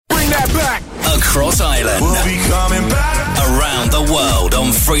across Ireland. We'll be coming back. Around the world on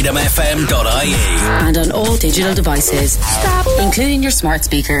freedomfm.ie. And on all digital devices. Stop. Including your smart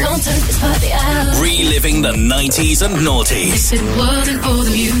speaker. Don't turn this party out. Reliving the 90s and noughties. If it wasn't for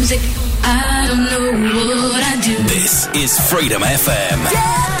the music, I don't know what I'd do. This is Freedom FM.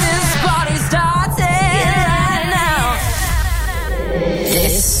 Get this party started now.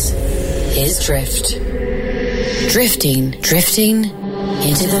 This is Drift. Drifting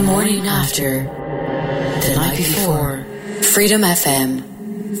into the morning after, the night before. Freedom FM.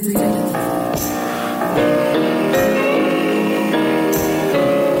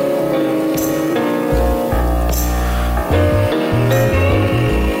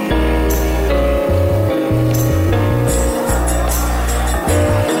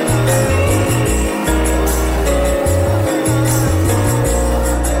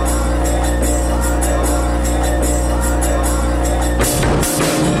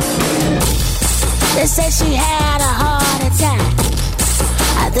 They said she had a heart attack.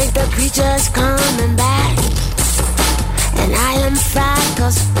 I think the creature's coming back. And I am fried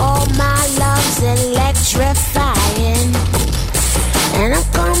cause all my love's electrifying. And I'm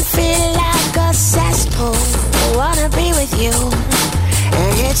gonna feel like a cesspool. I wanna be with you.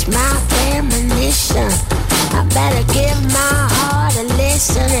 And it's my premonition. I better give my heart a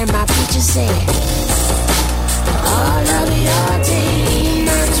listen. And my preacher said, all of your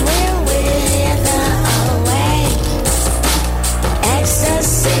demons will wither away.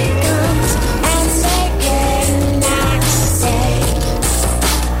 Ecstasy comes and they cannot stay.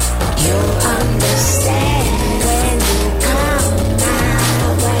 You'll understand when you come my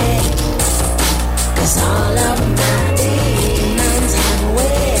way. 'Cause all of my demons have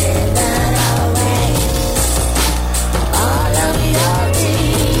withered away. All of your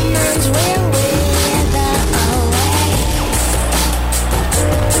demons will wither away.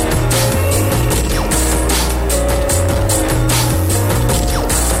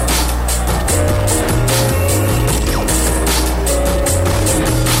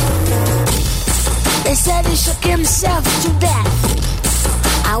 They said he shook himself to death.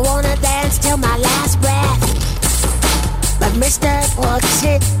 I wanna dance till my last breath. But Mr. What's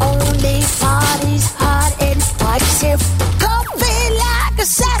it only parties hard and impulsive. Could be like a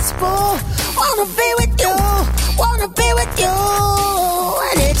cesspool. Wanna be with you, wanna be with you.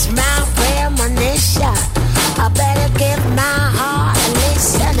 And it's my premonition. I better give my heart a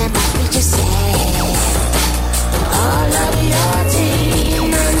listen. And my preacher said, all of your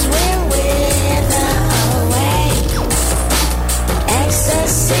demons will wither away.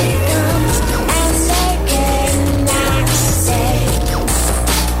 Ecstasy comes and they cannot stay.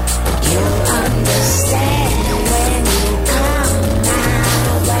 You'll understand when you come my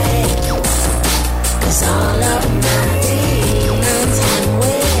way. 'Cause all of my demons have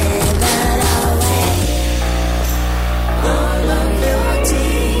withered away. All of your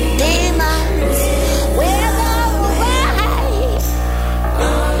demons wither away.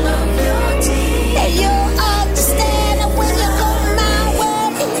 All of your demons. And you'll understand when you come my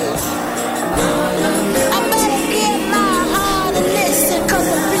way. I better give my heart a listen. 'Cause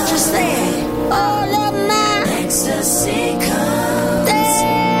the preacher said, all of my ecstasy comes.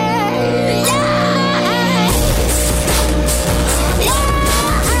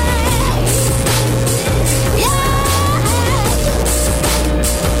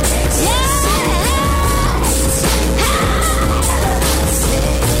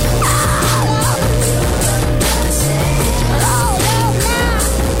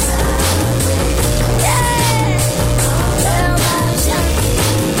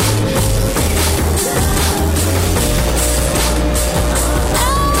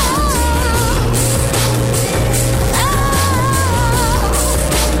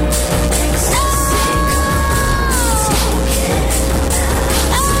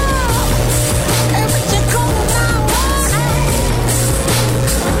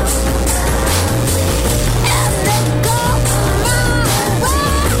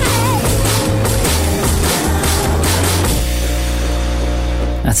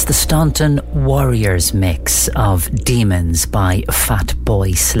 That's the Staunton Warriors mix of Demons by Fat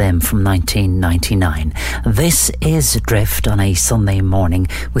Boy Slim from 1999. This is Drift on a Sunday morning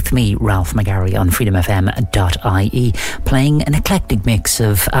with me, Ralph McGarry, on freedomfm.ie, playing an eclectic mix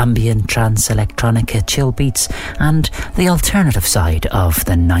of ambient, trance, electronica, chill beats and the alternative side of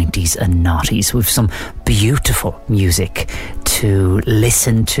the 90s and noughties with some beautiful music to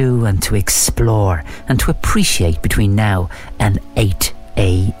listen to and to explore and to appreciate between now and 8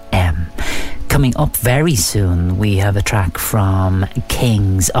 a.m. Coming up very soon, we have a track from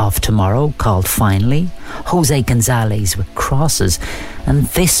Kings of Tomorrow called Finally, Jose Gonzalez with Crosses, and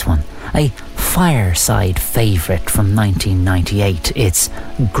this one, a fireside favourite from 1998. It's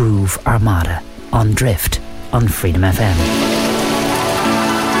Groove Armada on Drift on Freedom FM.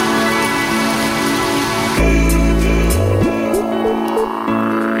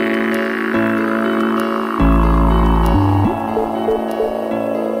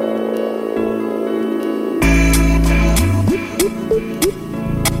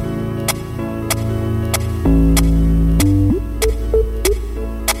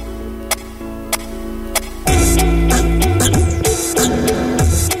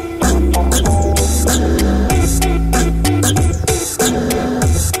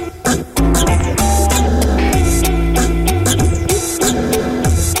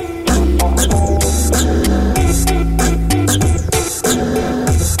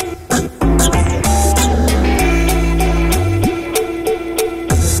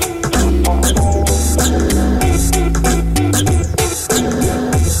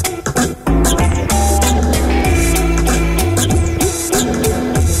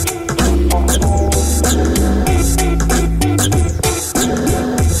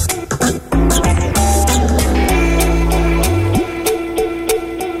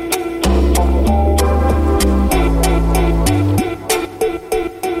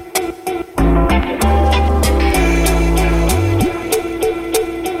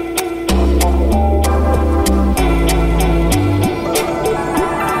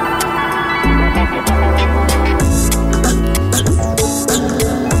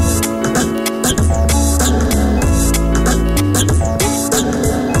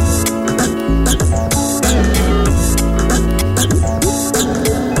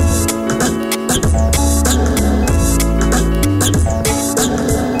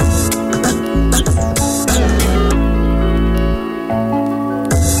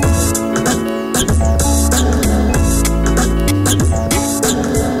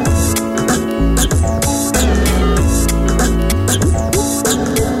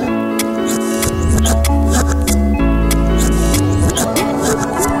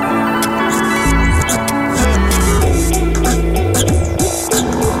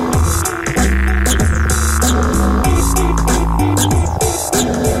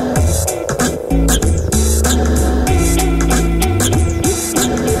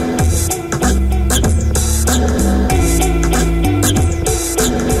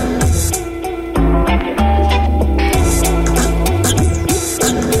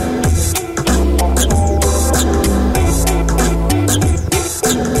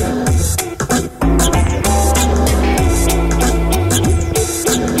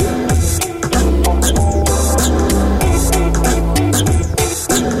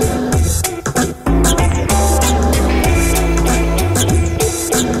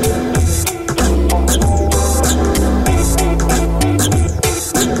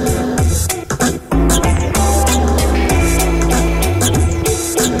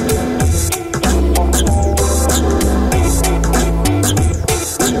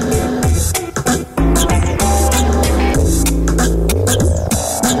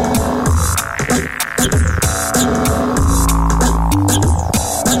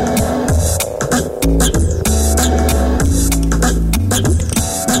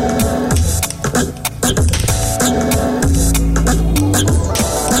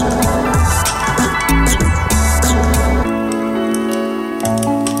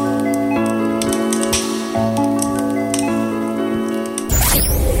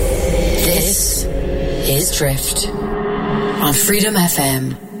 Drift on Freedom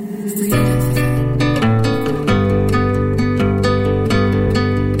FM.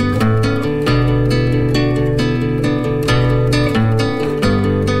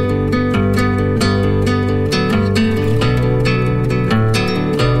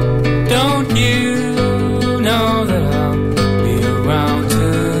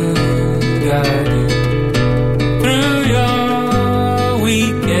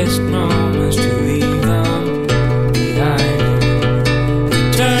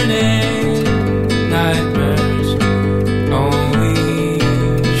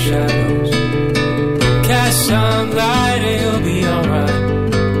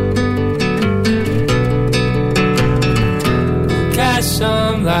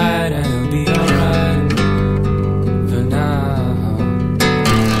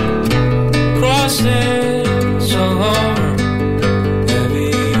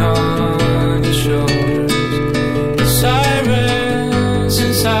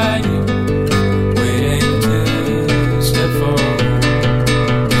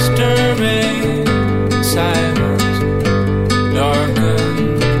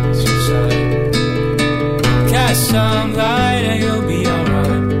 Some light and you'll be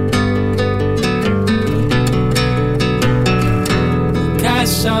alright.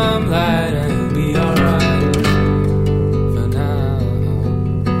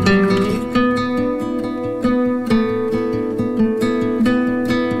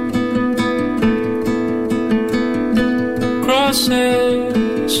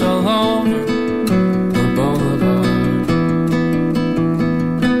 crosses all over the boulevard.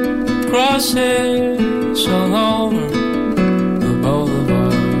 Crosses all over the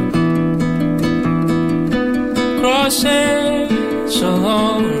boulevard. Crosses all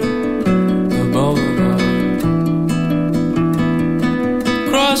over the boulevard.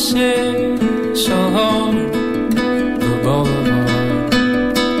 Crosses all over the boulevard.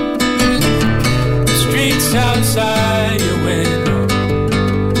 The streets outside your window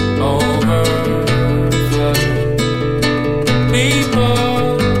overflow.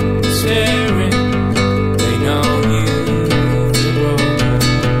 People staring, they know you've been broken.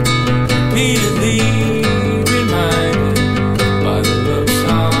 Repeatedly reminded by the looks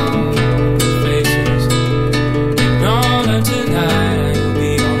on their faces. Ignore them tonight, you'll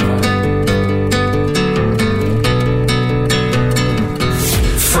be alright.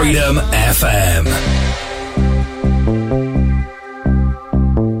 Freedom FM.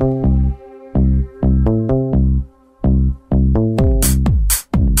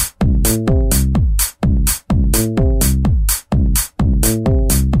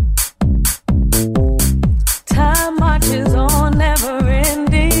 Time marches on, never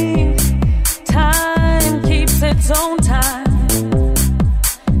ending. Time keeps its own time.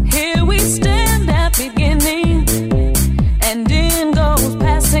 Here we stand at beginning, and in goes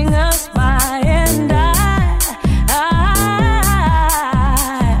passing us by. And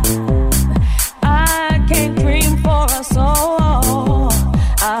I can't dream for us all.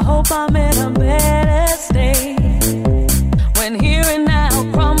 I hope I'm in a better state when here and now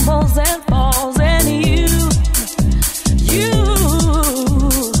crumbles and falls, and you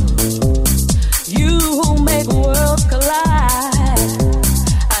who make worlds collide.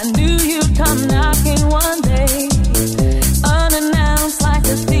 I knew you'd come knocking one day, unannounced like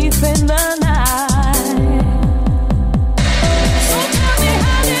a thief in the night. So tell me,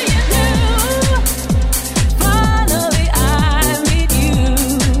 how do you do? Finally I meet you.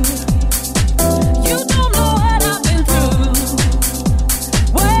 You don't know what I've been through,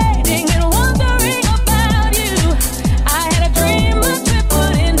 waiting and wondering about you. I had a dream my trip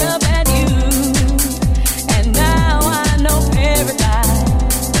would end up at you, and now I know paradise.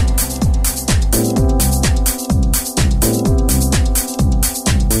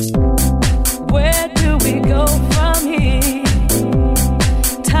 Where do we go from here?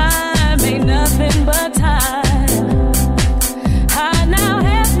 Time ain't nothing but time. I now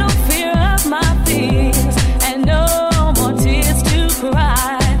have no fear of my fears, and no more tears to cry.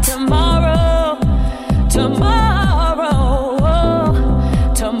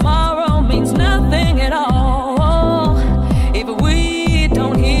 Tomorrow means nothing at all if we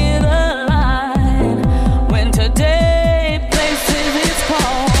don't hear the line when today places its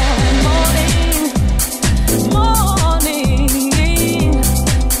call. And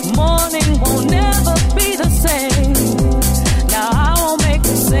morning won't never be the same. Now I won't make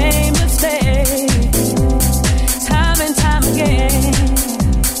the same mistake time and time again.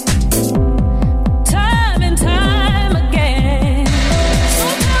 Time and time again. So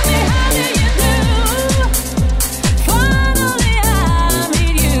tell me, how do you do? Finally I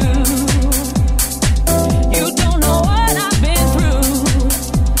meet you. You don't know what I've been through,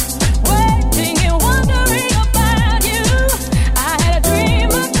 waiting and wondering about you. I had a dream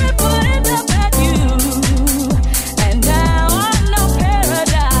my trip would end up at you, and now I know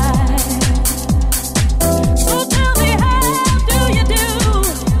paradise. So tell me, how do you do?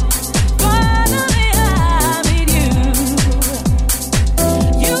 Finally I meet you.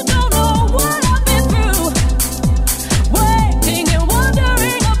 You don't know what I've been through, waiting and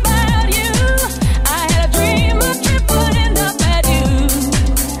wondering about you. I had a dream my trip would end up at you,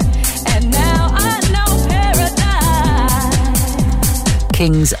 and now I know paradise.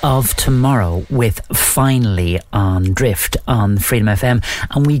 Kings of Tomorrow with Finally on Drift on Freedom FM,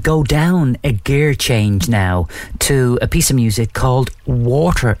 and we go down a gear change now to a piece of music called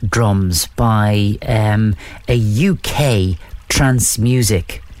Water Drums by a UK trance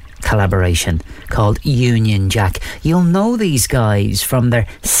music collaboration called Union Jack. You'll know these guys from their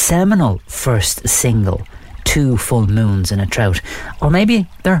seminal first single, Two Full Moons and a Trout, or maybe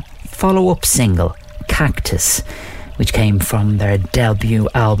their follow-up single, Cactus, which came from their debut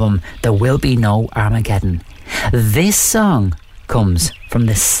album There Will Be No Armageddon. This song comes from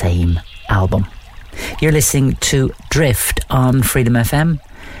the same album. You're listening to Drift on Freedom FM.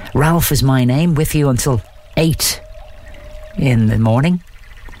 Ralph is my name, with you until 8 in the morning,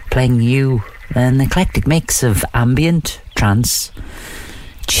 playing you an eclectic mix of ambient, trance,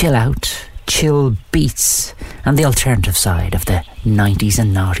 chill out, chill beats, and the alternative side of the 90s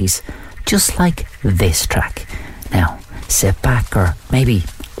and noughties, just like this track. Now, sit back or maybe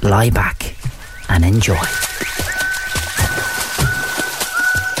lie back and enjoy.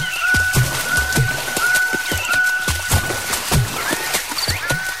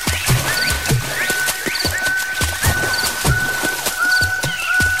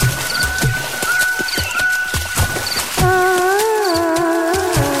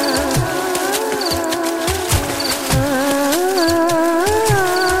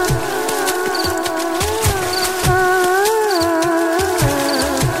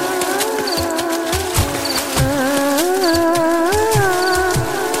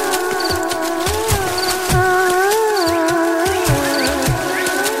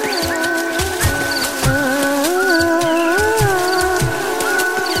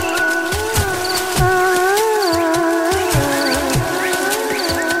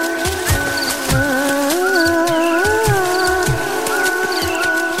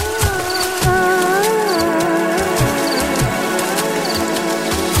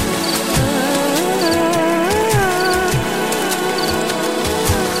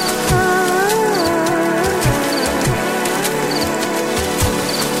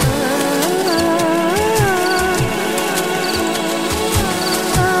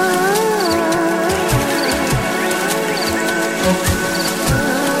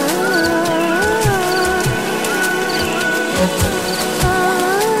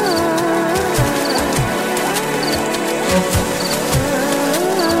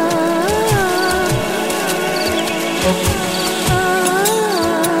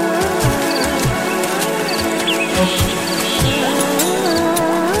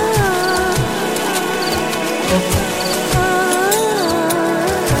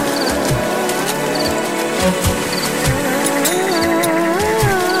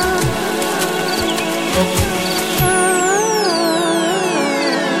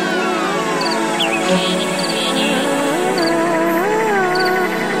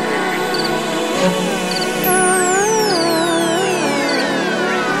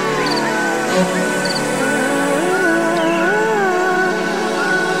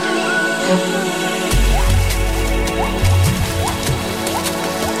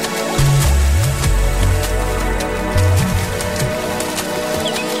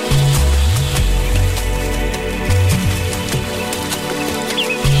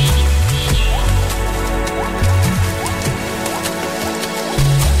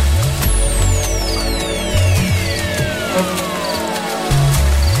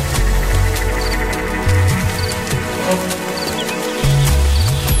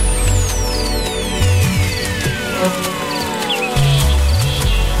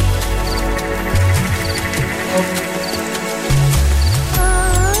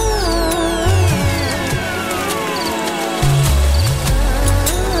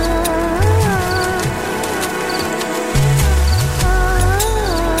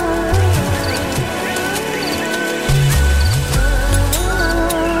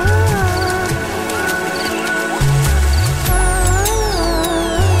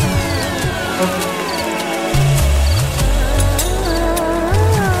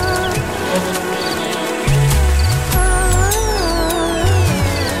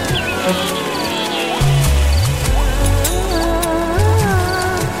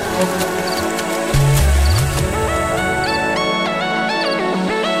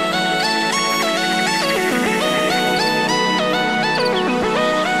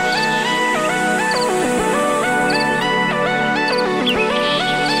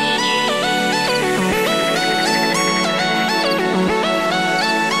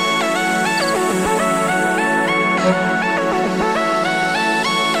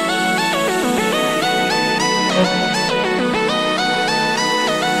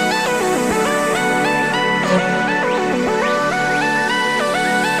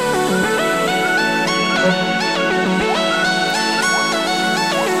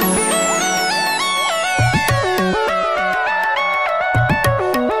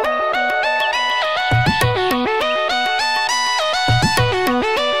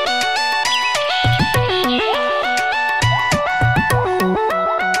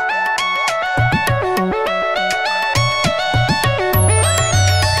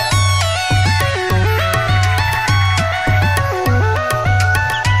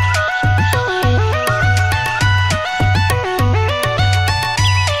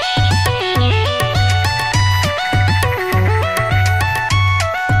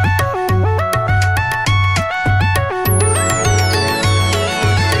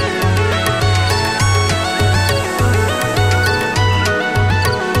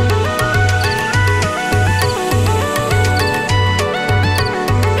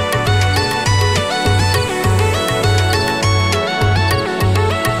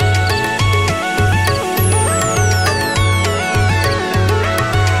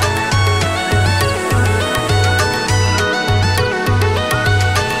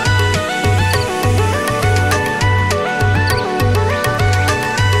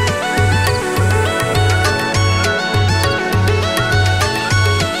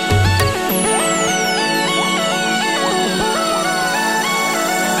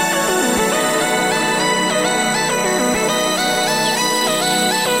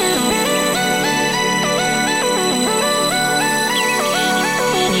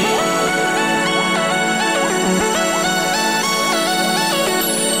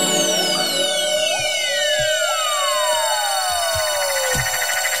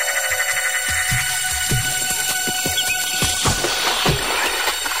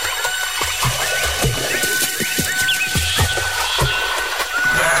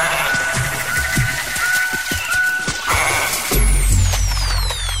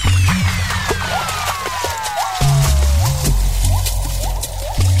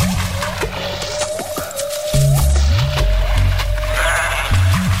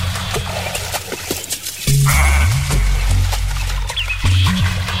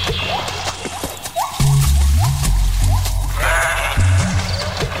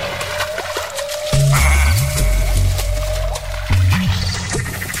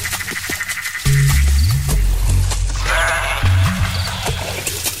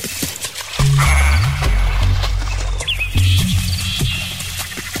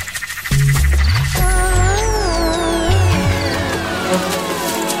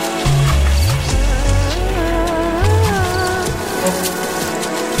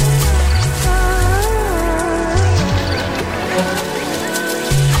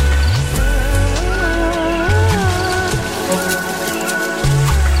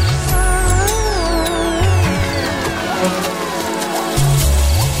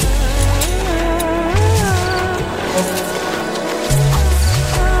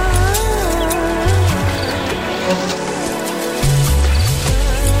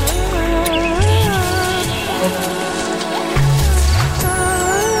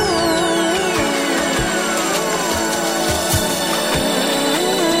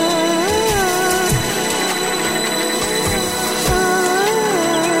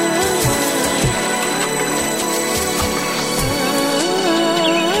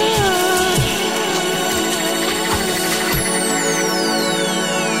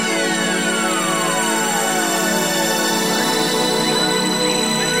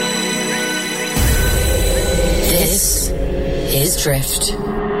 Drift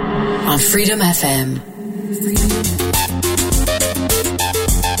on Freedom FM.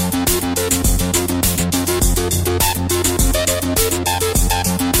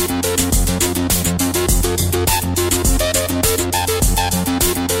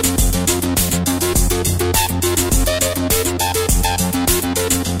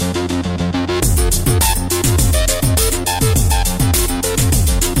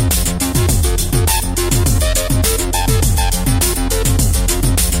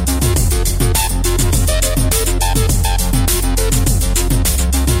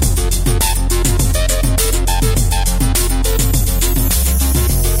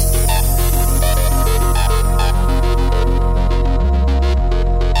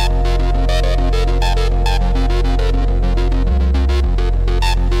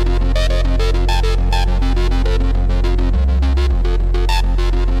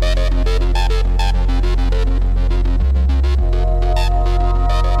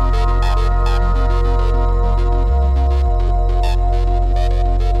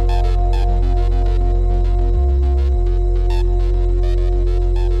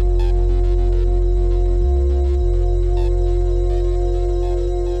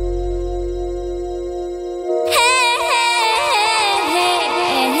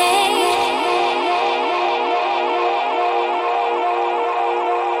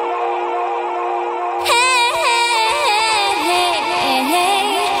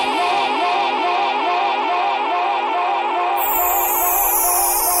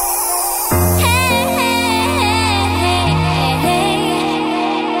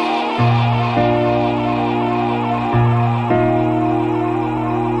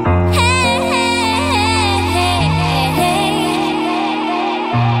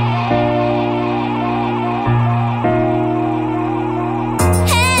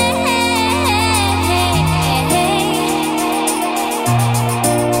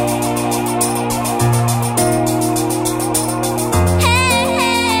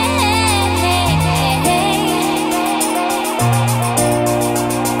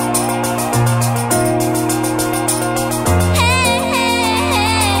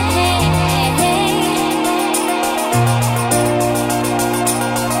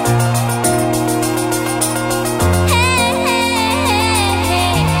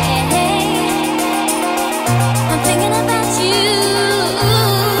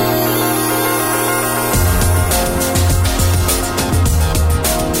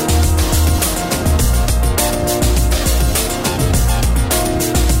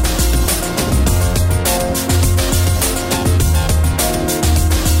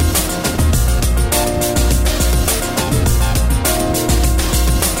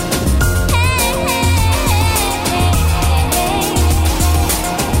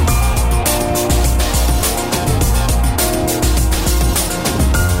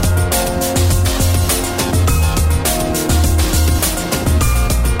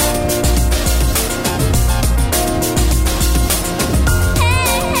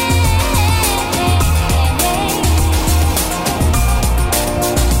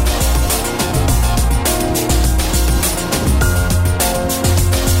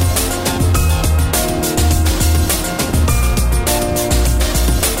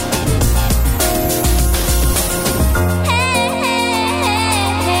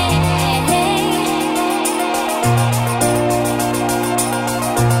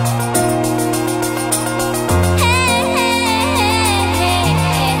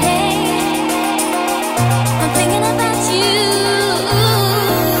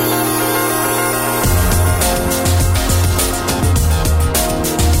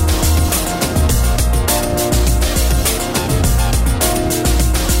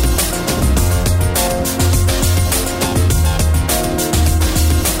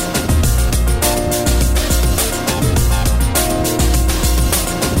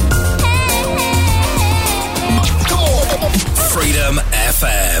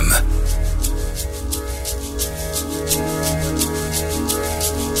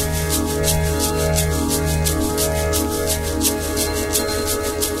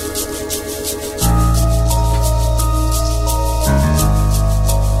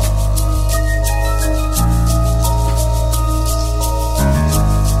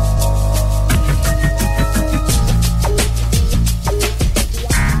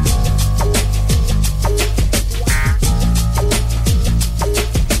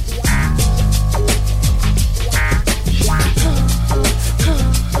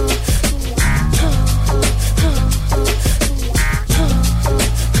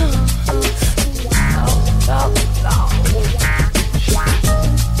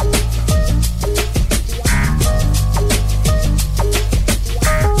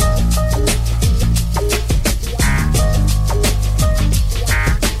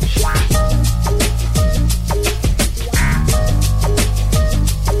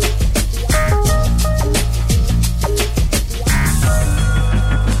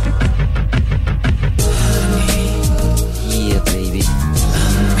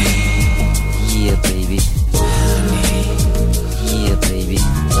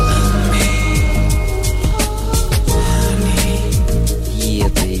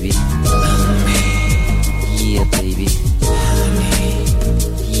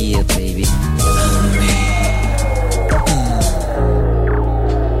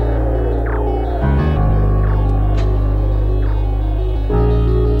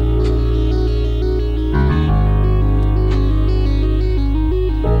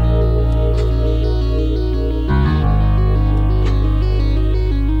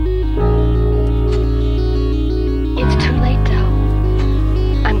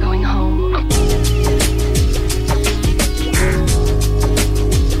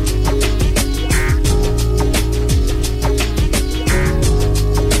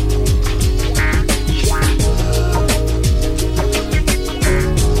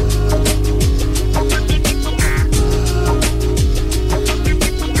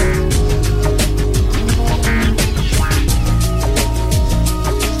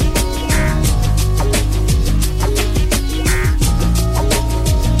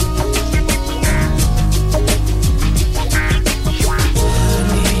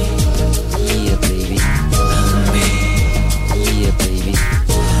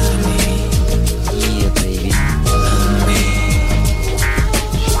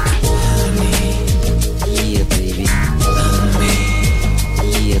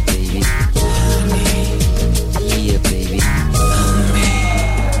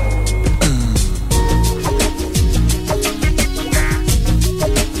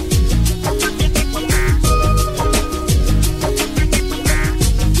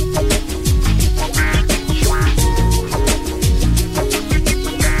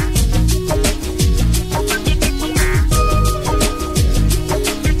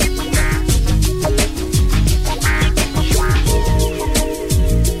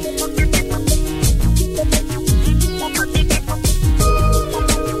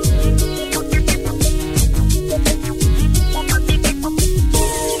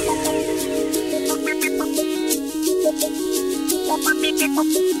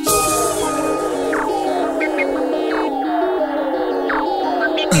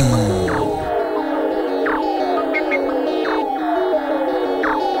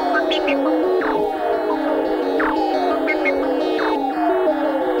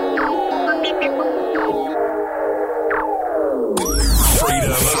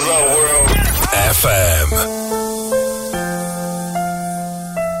 FM.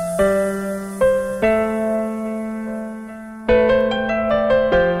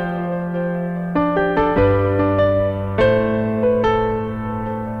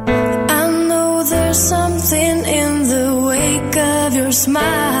 Smile,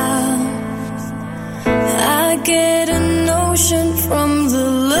 I get a notion from the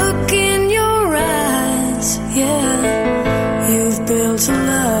look in your eyes. Yeah, you've built a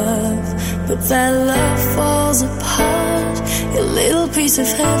love, but that love falls apart. Your little piece of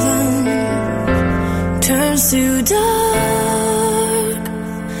heaven turns to dark.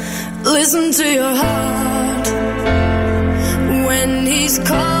 Listen to your heart when he's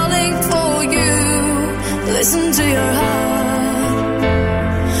calling for you. Listen to your heart.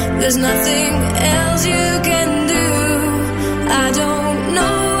 There's nothing else you can do. I don't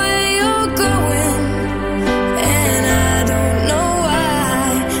know where you're going, and I don't know why,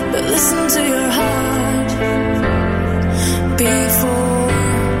 but listen to your heart before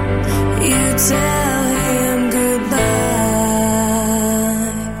you tell him goodbye.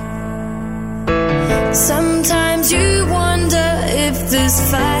 Sometimes you wonder if this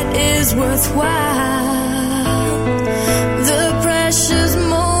fight is worthwhile. The precious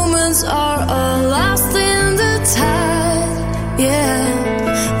moments are all lost in the tide.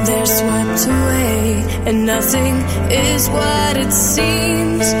 Yeah, they're swept away, and nothing is what it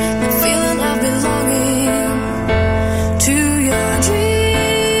seems. The feeling of belonging to your dreams.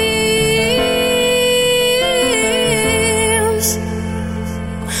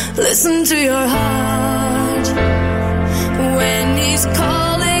 Listen to your heart when he's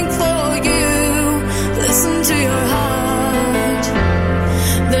calling for you. Listen to your heart.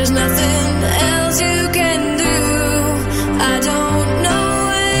 There's nothing else you can do. I don't know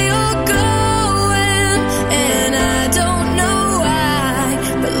where you're going, and I don't know why,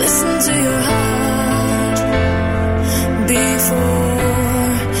 but listen to your heart before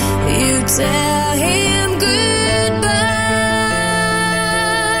you tell him goodbye.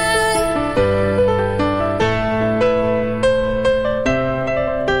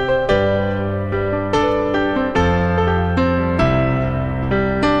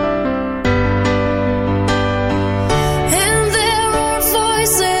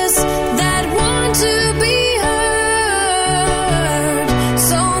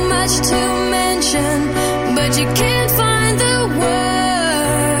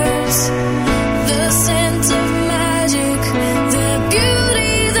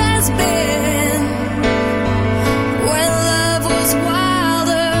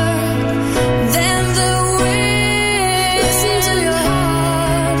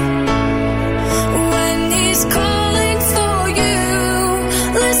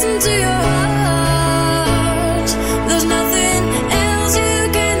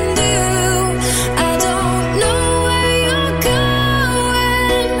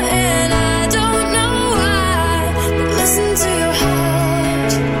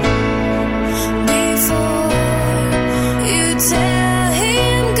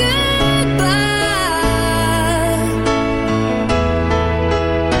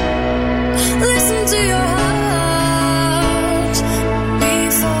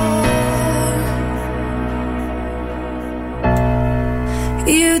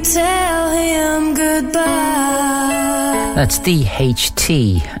 That's the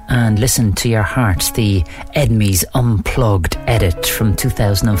HT and Listen to Your Heart, the Edmy's Unplugged edit from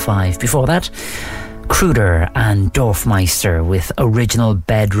 2005. Before that, Kruder and Dorfmeister with Original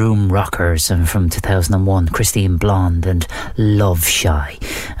Bedroom Rockers, and from 2001, Christine Blonde and Love Shy.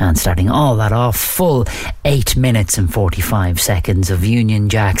 And starting all that off, full 8 minutes and 45 seconds of Union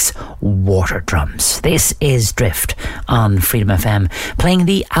Jack's Water Drums. This is Drift on Freedom FM, playing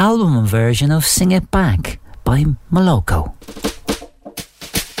the album version of Sing It Back by Moloko.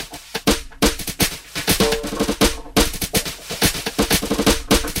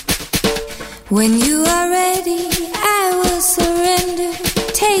 When you are ready, I will surrender.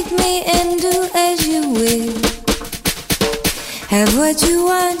 Take me and do as you will. Have what you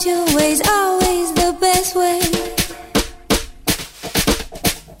want, your way's always the best way.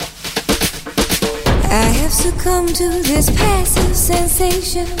 I have succumbed to this passive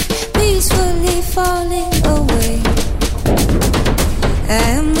sensation, peacefully falling away. I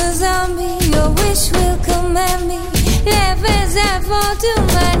am the zombie, your wish will command me. Laugh as I fall to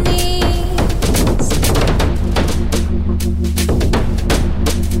my knees.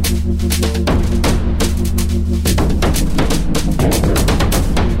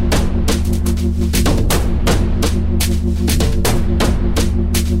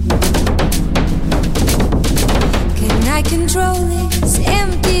 Can I control this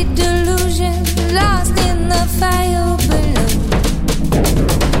empty delusion?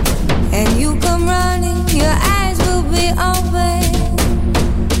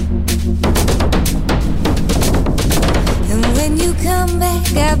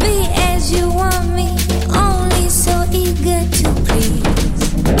 Gotta be as you want me, only so eager to please.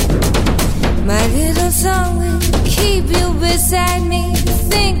 My little song will keep you beside me,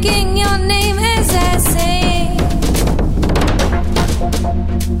 thinking your name as I sing.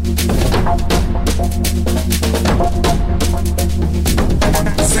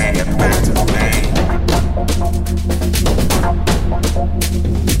 Sing it back to me.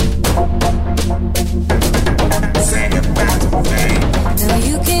 Sing it back to me. Now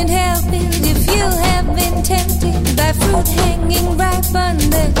you can't help it if you have been tempted by fruit hanging ripe on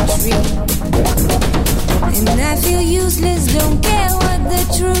the tree. And I feel useless, don't care what the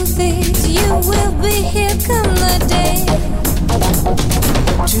truth is. You will be here come the day.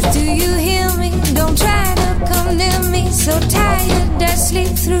 Truth, do you hear me? Don't try to come near me. So tired I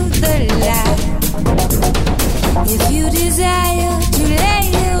sleep through the light. If you desire to lay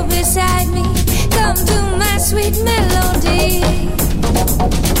here beside me, come to my sweet melody.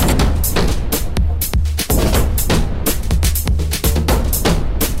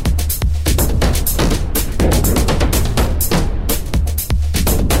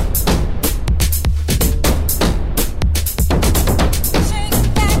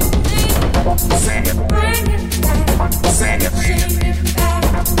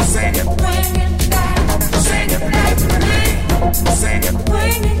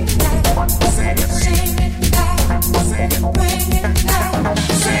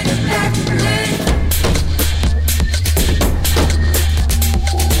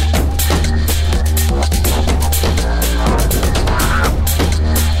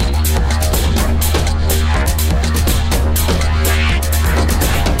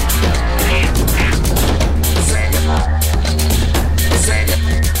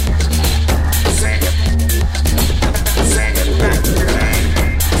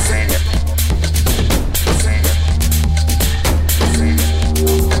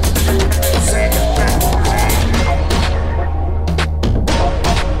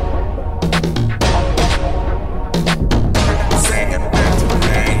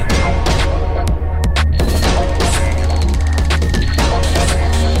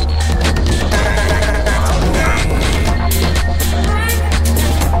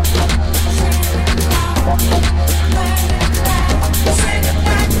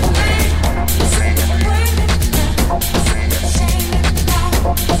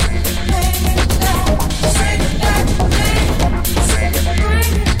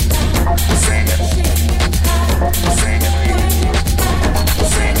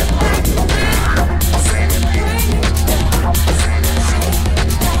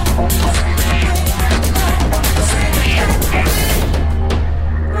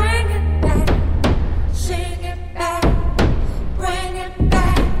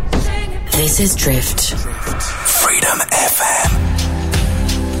 This is Drift. Freedom FM.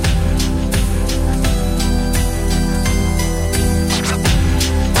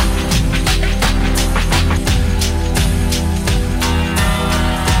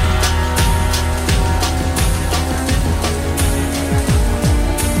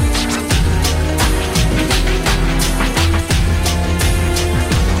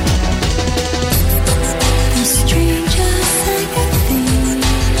 Strangers like a thing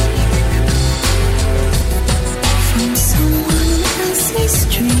from someone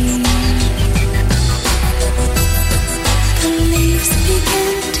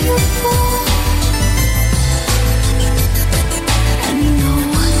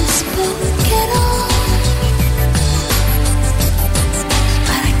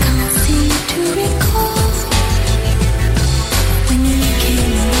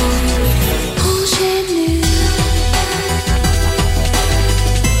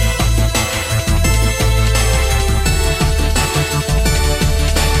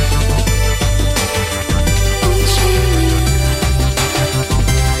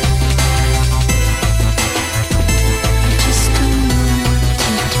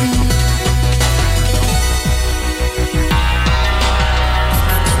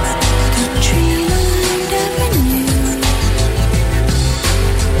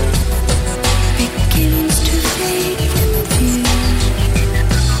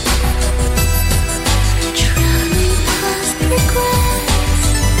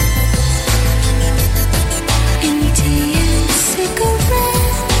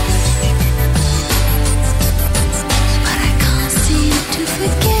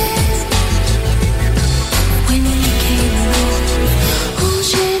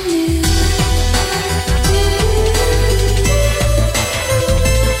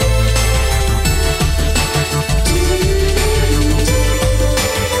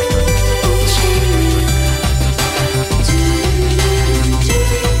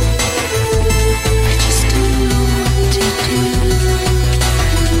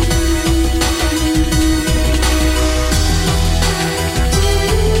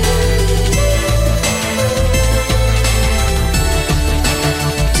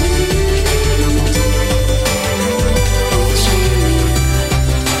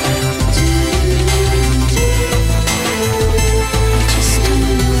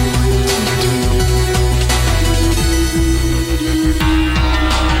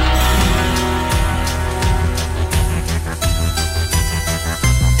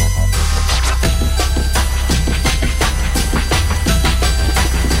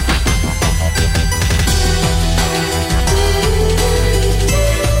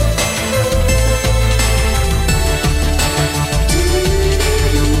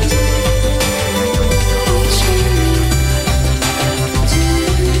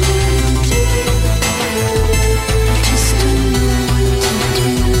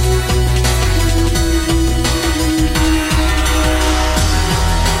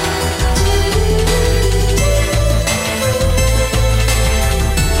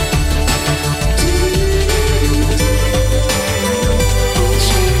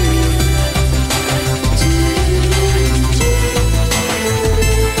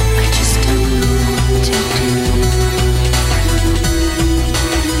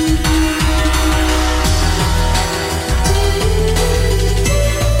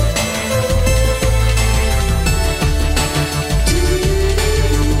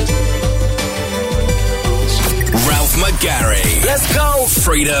Let's go.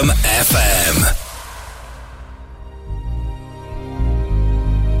 Freedom FM.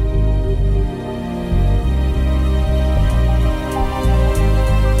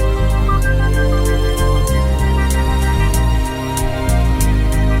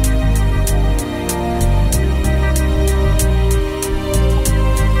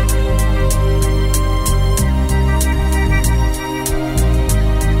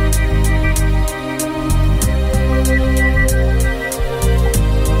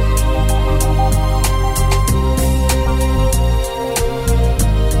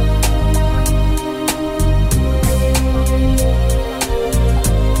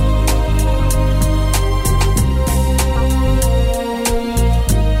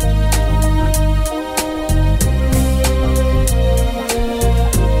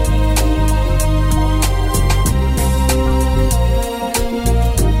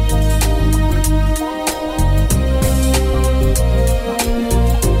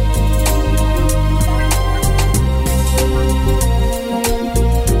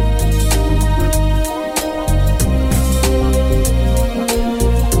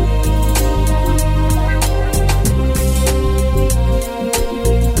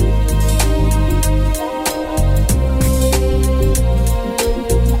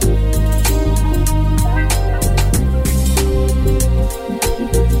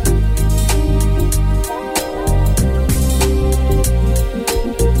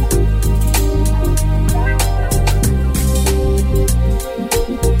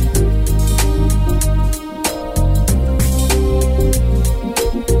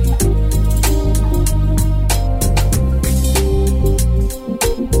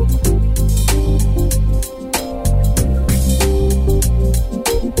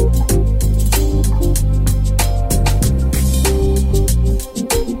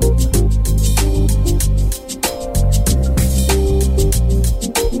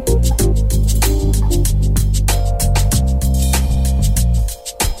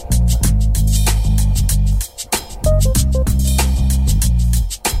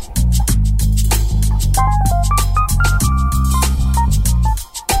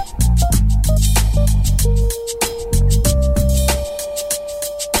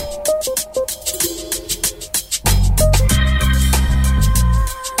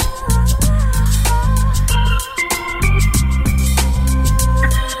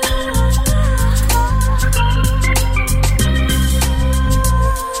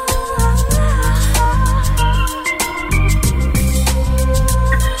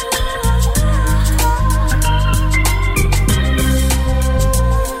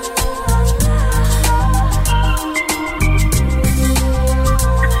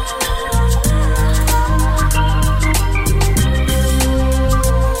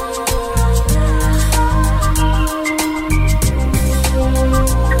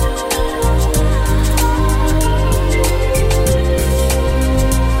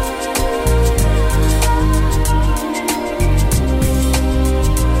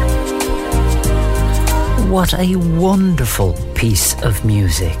 What a wonderful piece of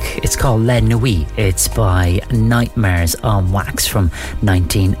music. It's called La Nuit. It's by Nightmares on Wax from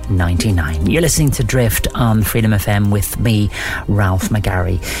 1999. You're listening to Drift on Freedom FM with me, Ralph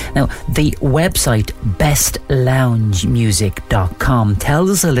McGarry. Now, the website bestloungemusic.com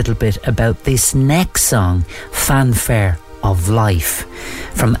tells us a little bit about this next song, Fanfare of Life,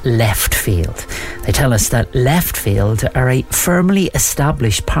 from Left Field. They tell us that Left Field are a firmly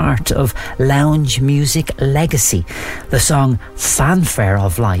established part of lounge music legacy. The song Fanfare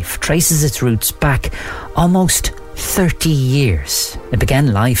of Life traces its roots back almost 30 years. It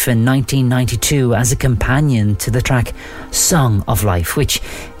began life in 1992 as a companion to the track Song of Life, which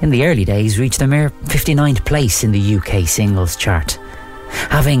in the early days reached a mere 59th place in the UK singles chart.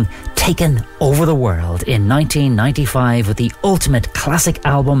 Having taken over the world in 1995 with the ultimate classic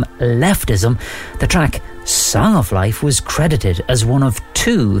album Leftism, the track Song of Life was credited as one of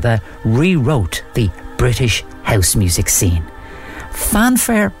two that rewrote the British house music scene.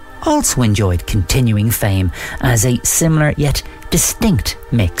 Fanfare also enjoyed continuing fame as a similar yet distinct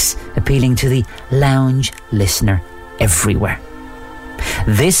mix, appealing to the lounge listener everywhere.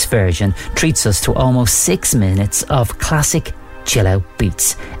 This version treats us to almost 6 minutes of classic chill-out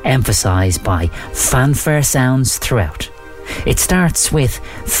beats, emphasised by fanfare sounds throughout. It starts with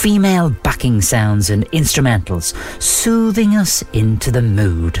female backing sounds and instrumentals, soothing us into the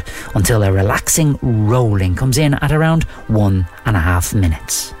mood until a relaxing rolling comes in at around 1.5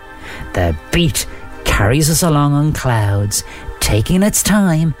 minutes. The beat carries us along on clouds, taking its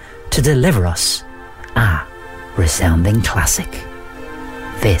time to deliver us a resounding classic.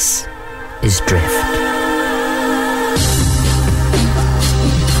 This is Drift.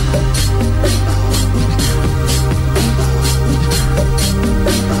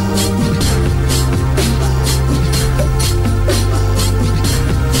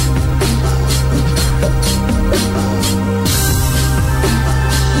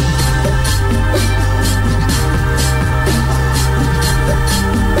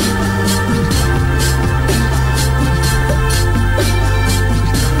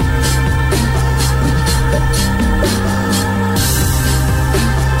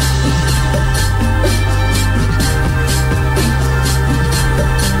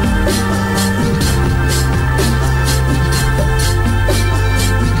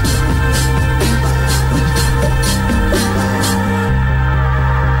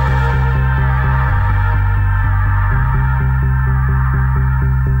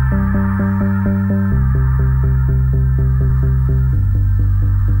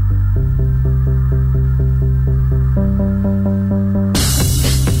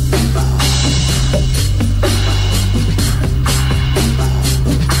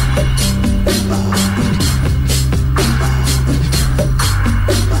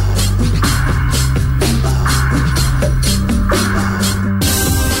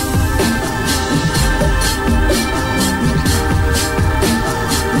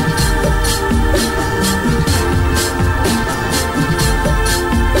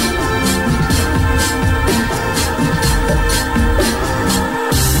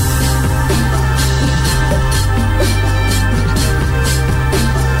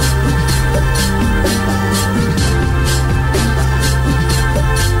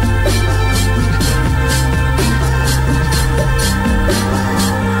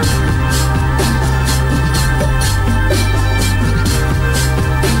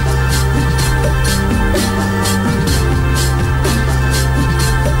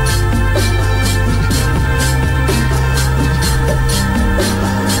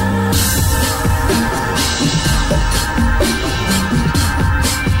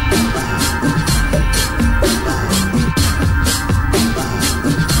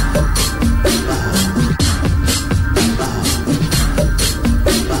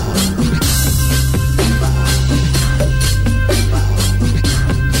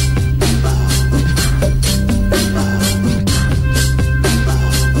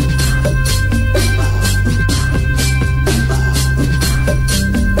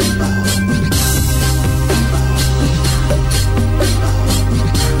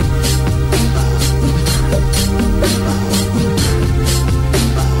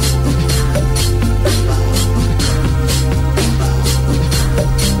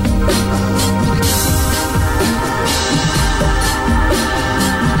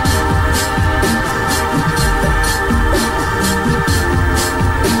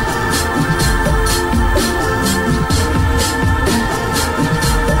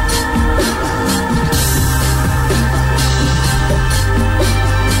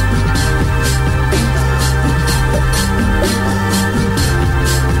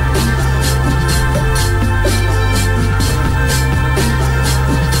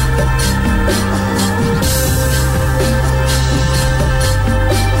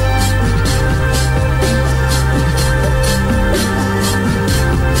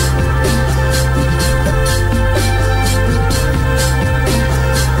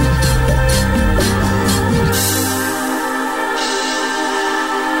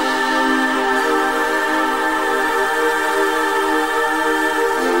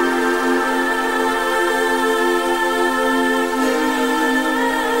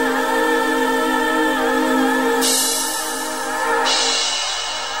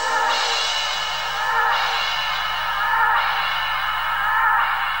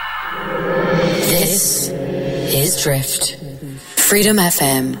 Drift. Freedom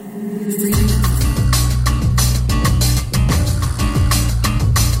FM.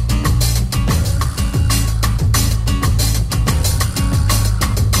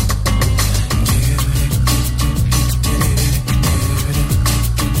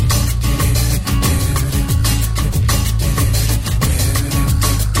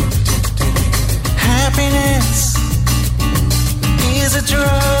 Happiness is a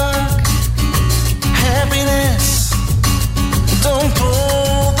drug. Happiness, don't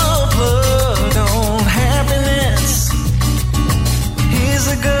pull the plug on. Happiness is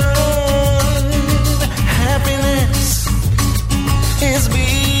a gun. Happiness is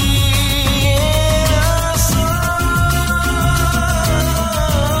being a son.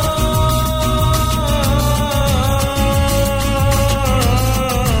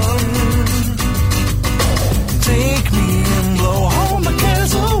 Take me and blow all my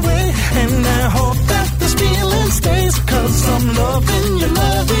cares away, and I hope that this feeling stays, 'cause I'm loving your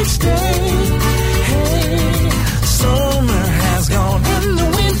love each day. Hey, summer has gone and the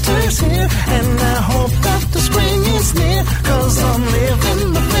winter's here, and I hope that the spring is near, 'cause I'm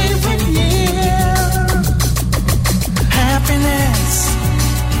living my favorite year. Happiness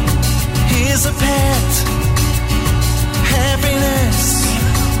is a pet. Happiness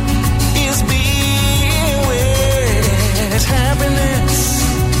is being wet. Happiness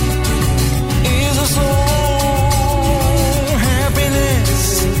is a soul. Happiness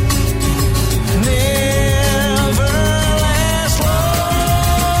never lasts long.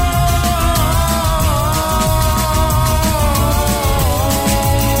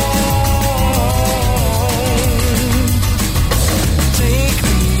 Take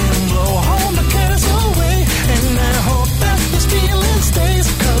me and blow all my cares away, and I hope that this feeling stays,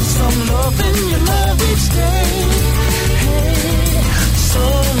 'cause I'm loving your love each day. Hey,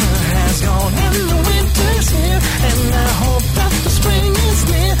 summer has gone and the winter's here, and I hope that the spring is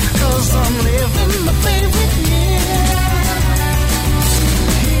near, 'cause I'm living my favorite year.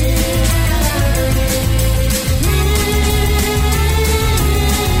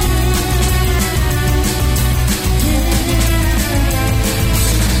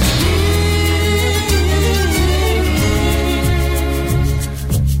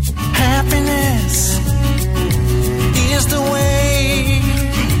 Happiness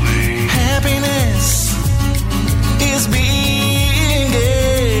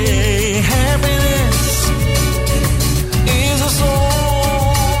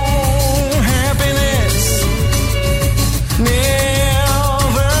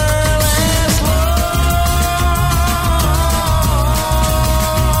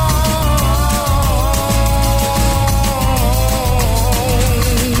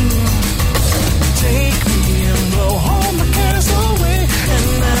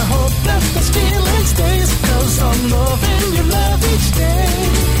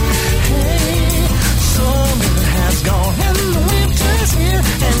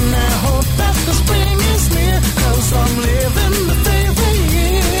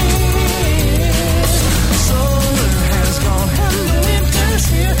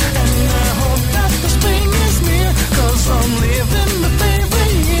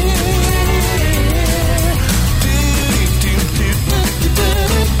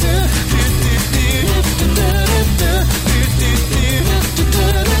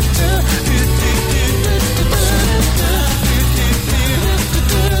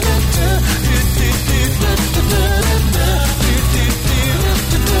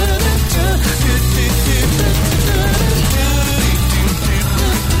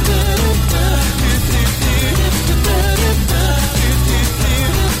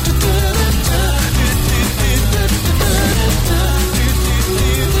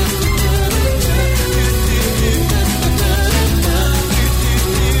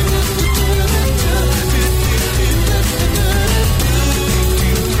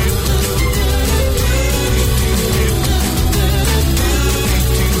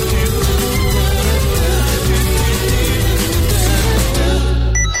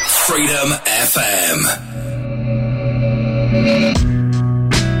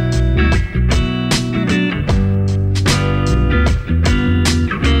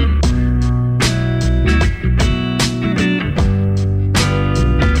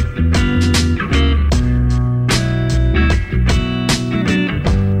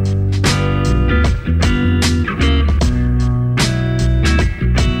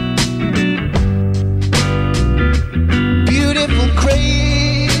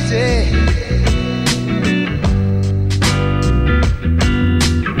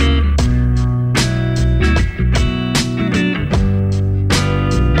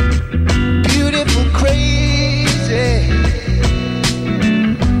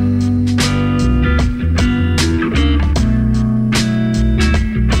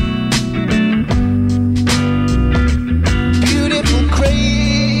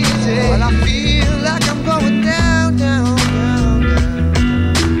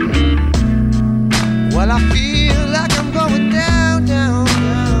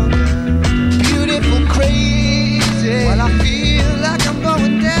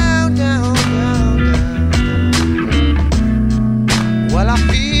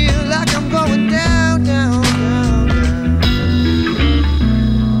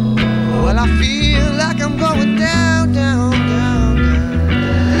I feel like I'm going down, down, down,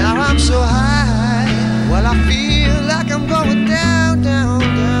 down. Now I'm so high. Well, I feel like I'm going down, down,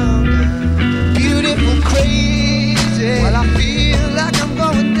 down, down. Beautiful, crazy. Well, I feel like I'm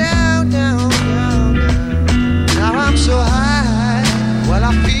going down, down, down, down. Now I'm so high. Well,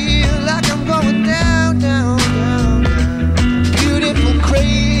 I feel like I'm going down, down, down, down. Beautiful,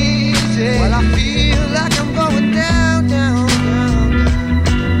 crazy. Well, I feel like I'm going down, down, down,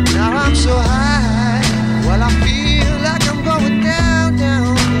 down. Now I'm so high. Well, I feel like I'm going down,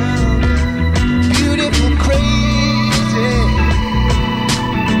 down, down, down. Beautiful, crazy.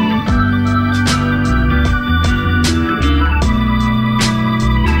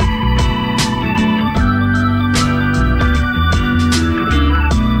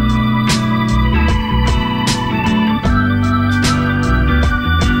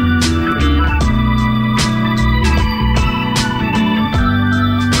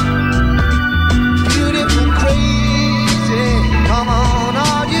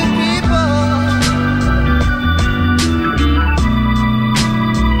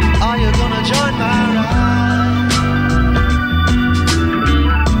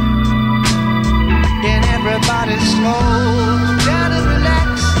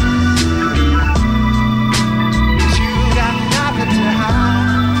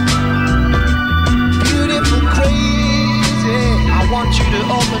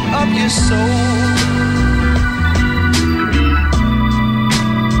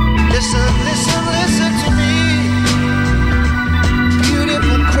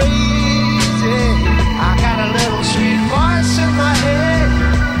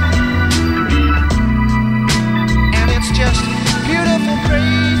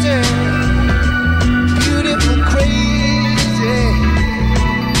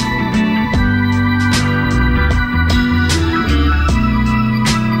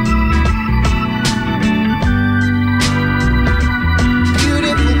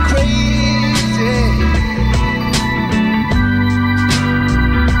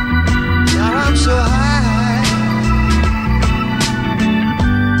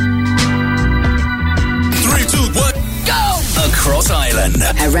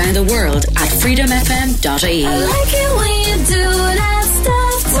 Around the world at freedomfm.ie. I like it when you do that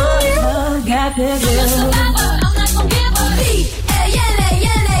stuff to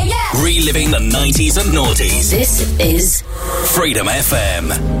me. Reliving the 90s and noughties. This is Freedom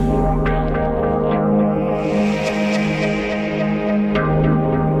FM.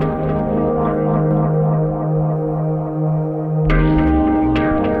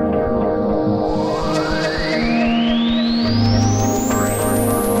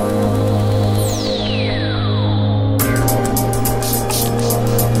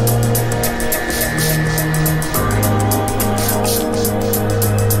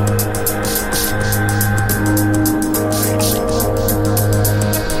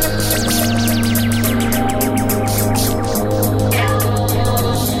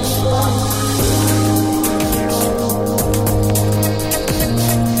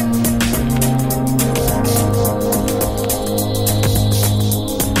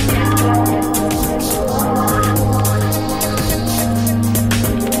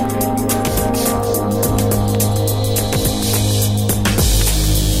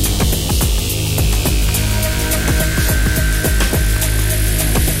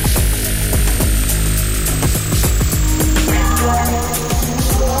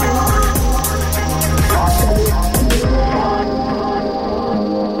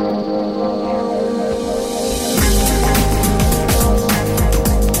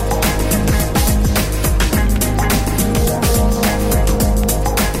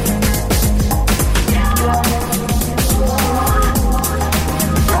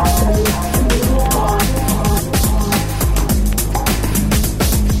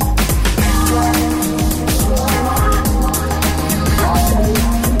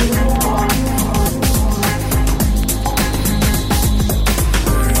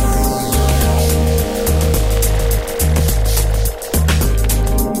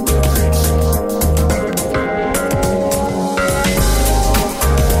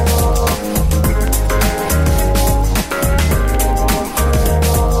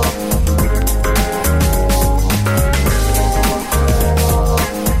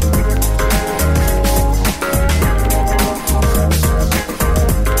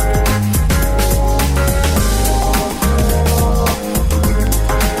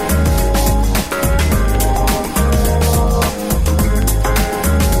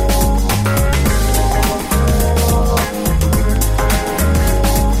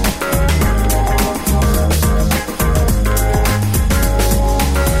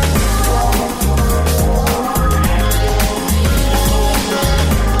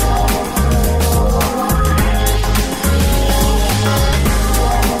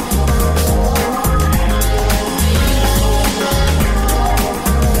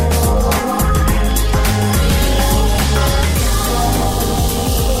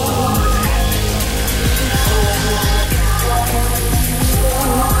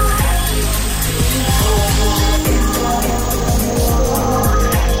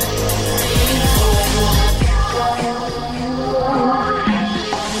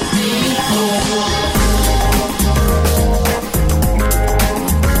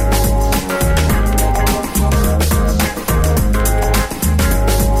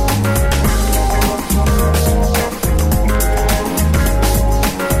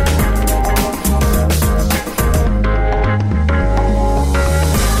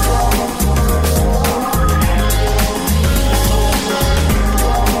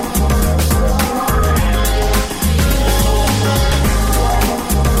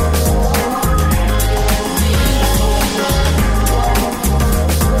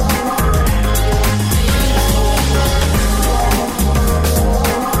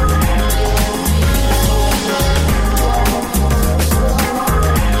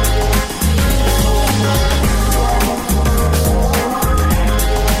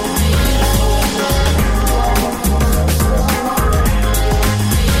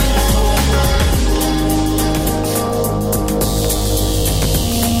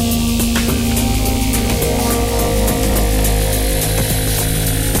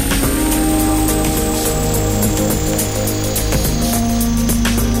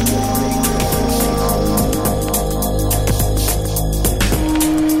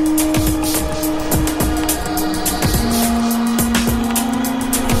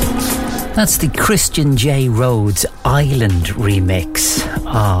 That's the Christian J. Rhodes Island remix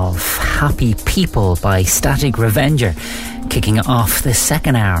of Happy People by Static Revenger, kicking off the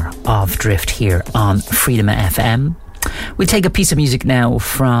second hour of Drift here on Freedom FM. We'll take a piece of music now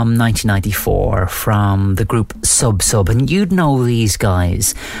from 1994 from the group Sub Sub, and you'd know these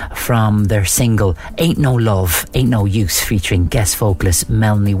guys from their single Ain't No Love, Ain't No Use, featuring guest vocalist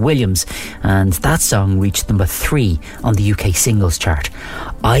Melanie Williams, and that song reached number 3 on the UK singles chart.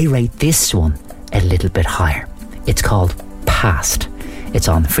 I rate this one a little bit higher. It's called Past. It's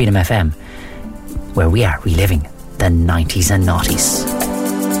on Freedom FM, where we are reliving the 90s and noughties.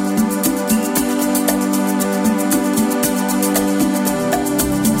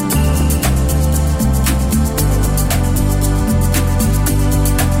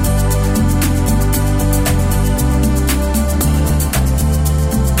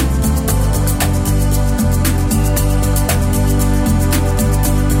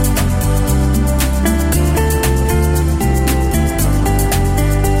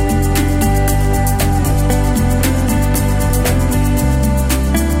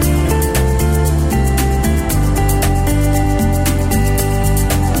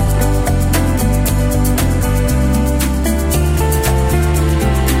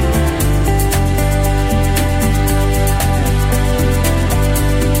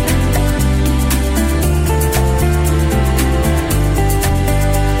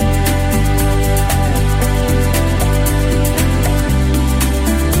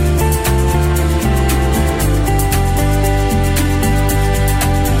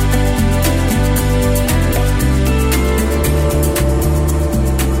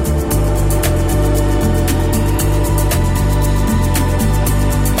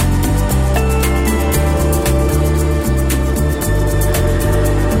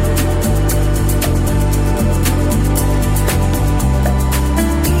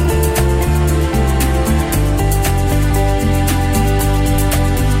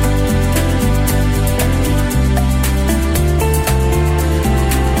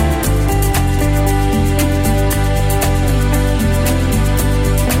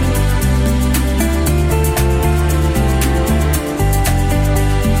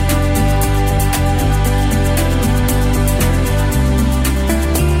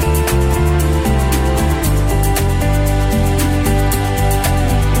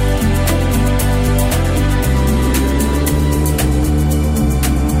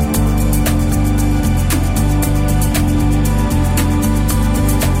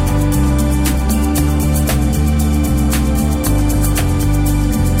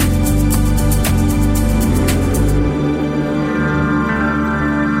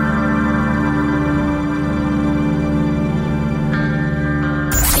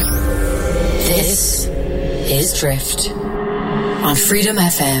 Drift on Freedom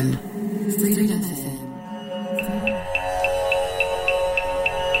FM.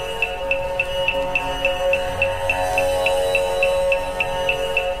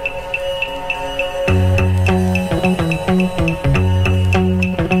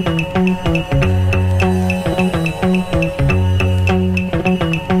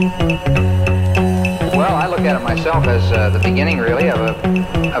 Well, I look at it myself as the beginning, really, of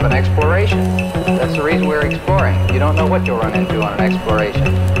an exploration. That's the reason we're exploring. You don't know what you'll run into on an exploration.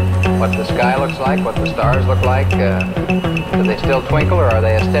 What the sky looks like, what the stars look like. Do they still twinkle, or are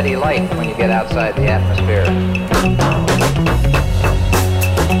they a steady light when you get outside the atmosphere?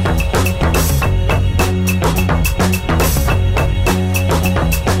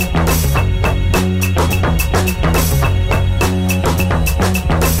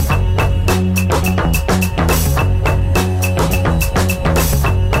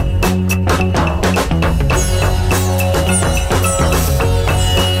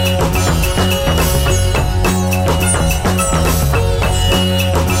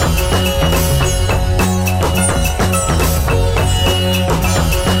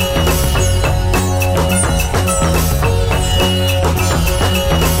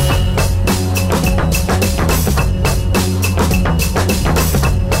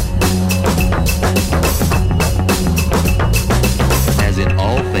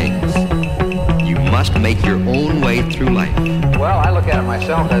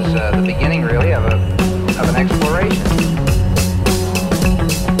 As the beginning, really, of an exploration.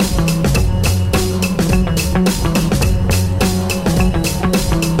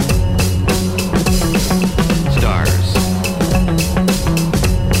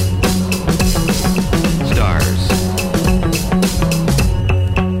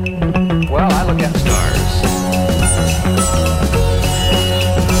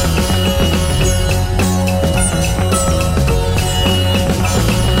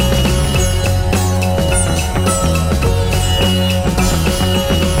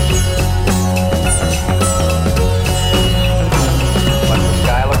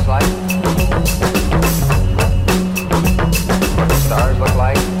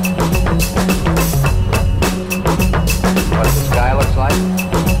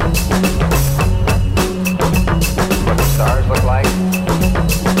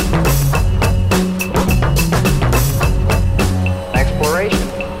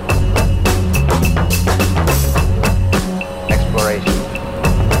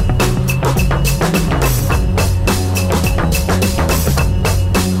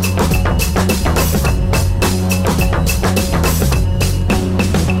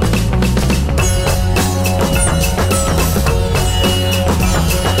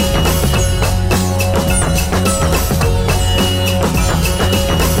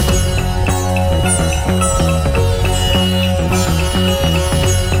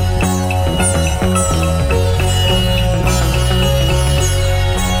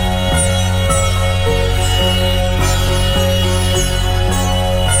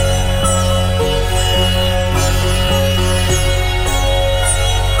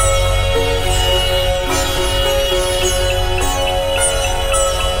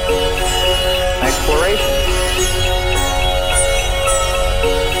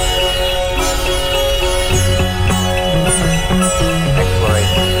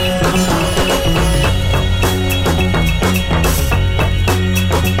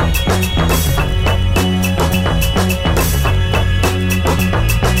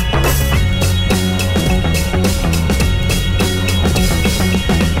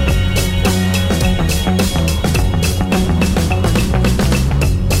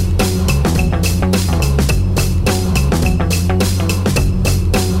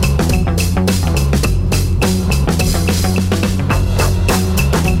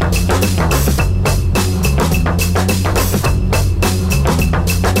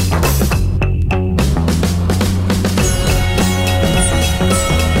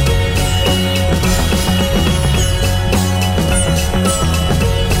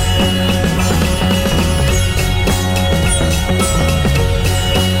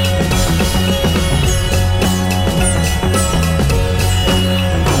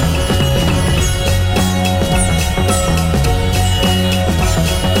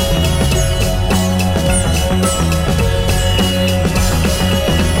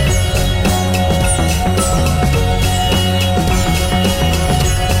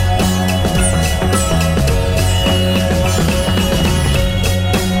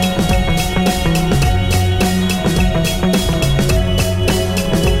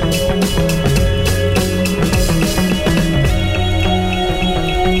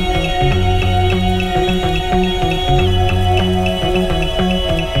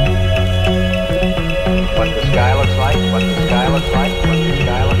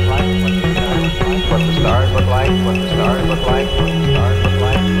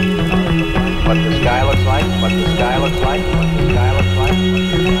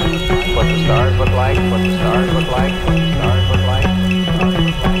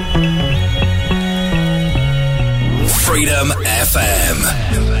 Freedom FM.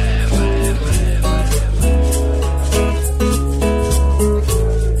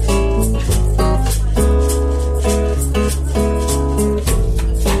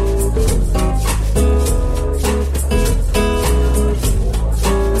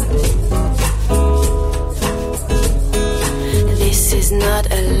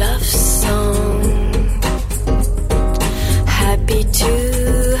 Not a love song. Happy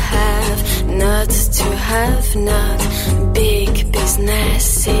to have, not to have, not big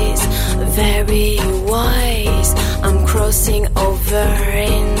businesses, very wise. I'm crossing over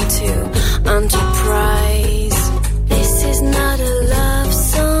into enterprise. This is not a love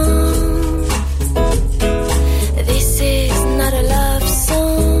song. This is not a love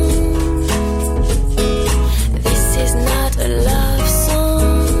song. This is not a love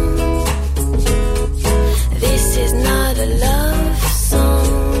song. This is not a love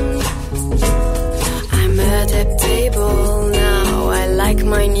song. I'm adaptable now. I like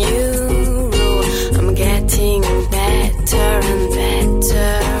my new rule. I'm getting better and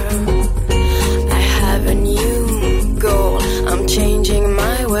better. I have a new goal. I'm changing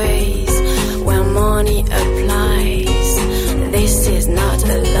my ways where money applies. This is not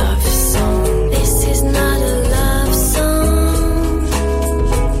a love song. This is not a love song.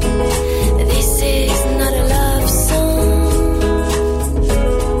 This is not a love song.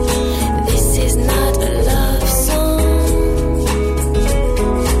 This is not a love song.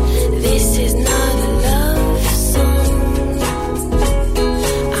 This is not a love song.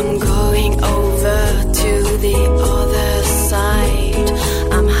 I'm going over to the other side.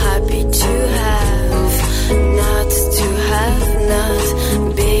 I'm happy to have, not to have,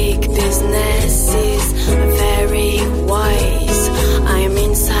 not big businesses, very wise. I'm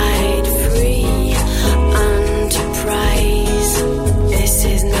inside free enterprise. This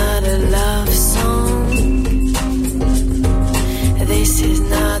is not a love song. This is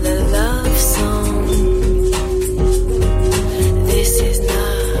not a love song. This is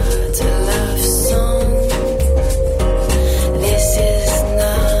not a love song. This is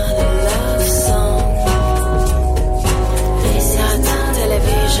not a love song. It's not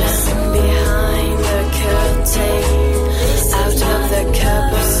television behind the curtain. Out of the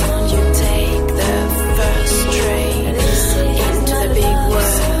cupboard you take the first train into the big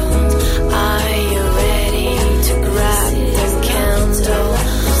world. Are you ready to grab the candle?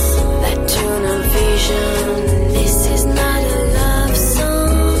 That tunnel vision. This is not a love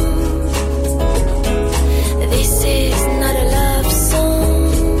song. This is not a love song.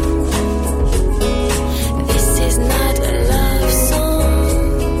 This is not a love song.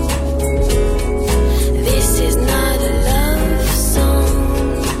 This is not a love song.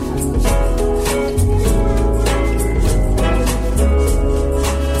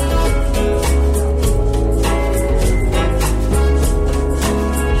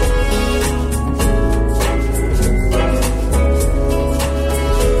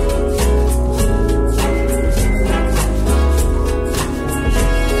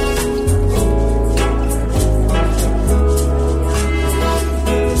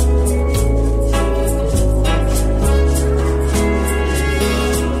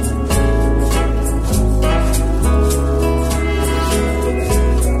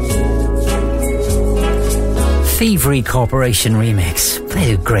 Thievery Corporation remix.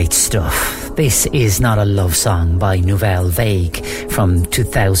 They do great stuff. This is not a love song by Nouvelle Vague from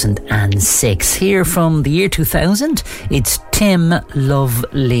 2006. Here from the year 2000, it's Tim Love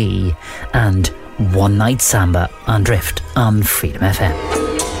Lee and One Night Samba on Drift on Freedom FM.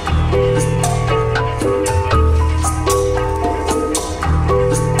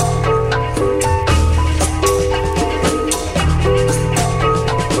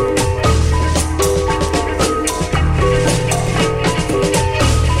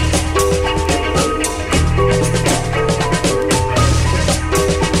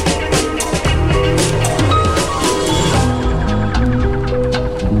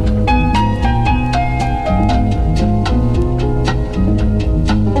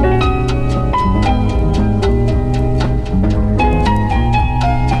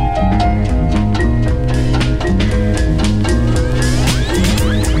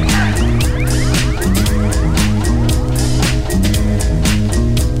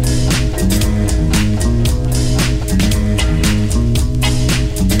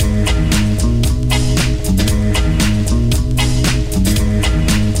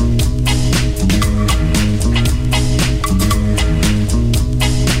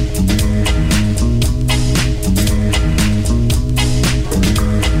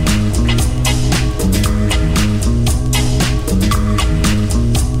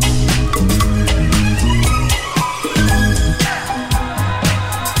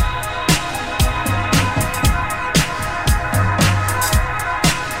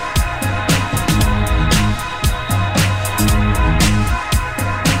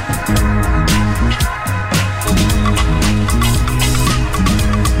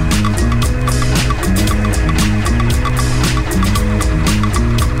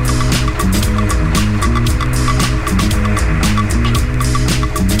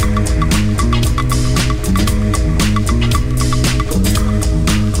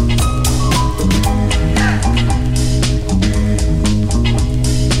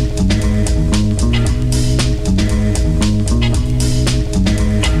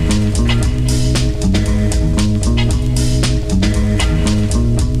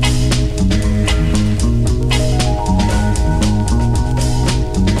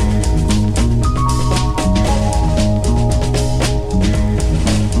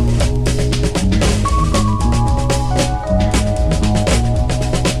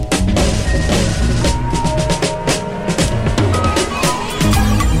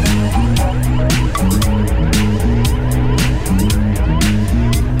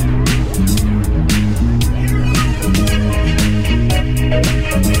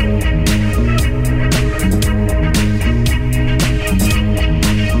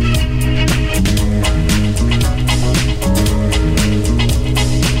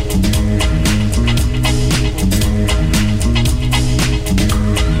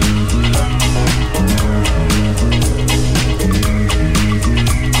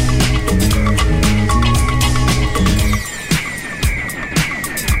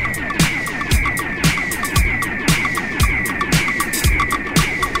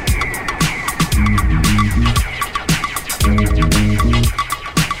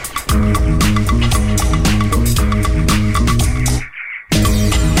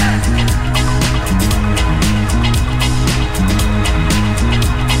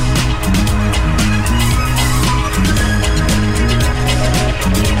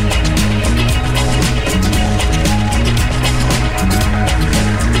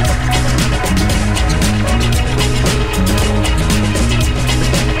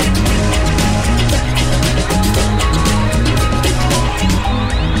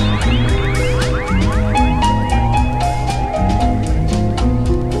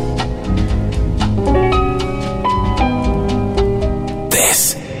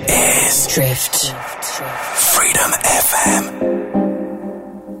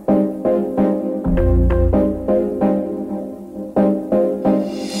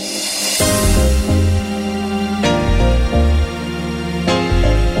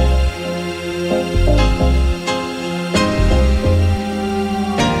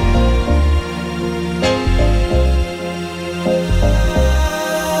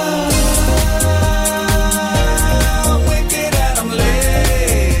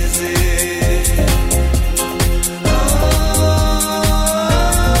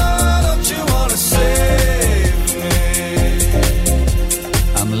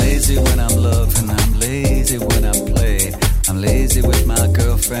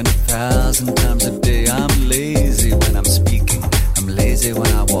 girlfriend 1,000 times a day. I'm lazy when I'm speaking, I'm lazy when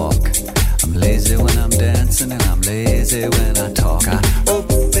I walk, I'm lazy when I'm dancing, and I'm lazy when I talk. I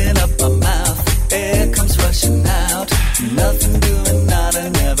open up my mouth, air comes rushing out, nothing doing, nada,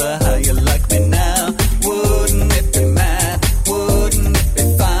 never. How you like me now? Wouldn't it be mad? Wouldn't it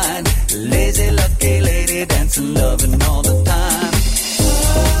be fine? Lazy, lucky lady, dancing, loving all the time.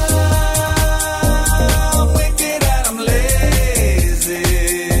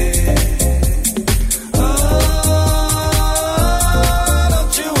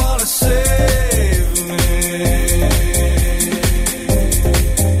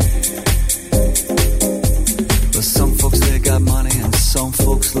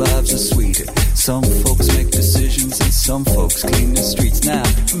 Lives are sweeter. Some folks make decisions and some folks clean the streets. Now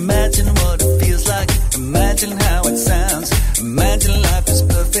imagine what it feels like, imagine how it sounds, imagine life is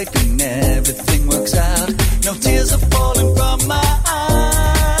perfect and everything works out. No tears are falling from my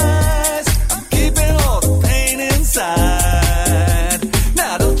eyes, I'm keeping all the pain inside.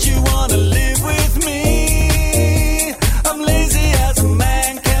 Now don't you wanna live with me? I'm lazy as a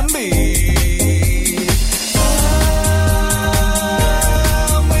man can be.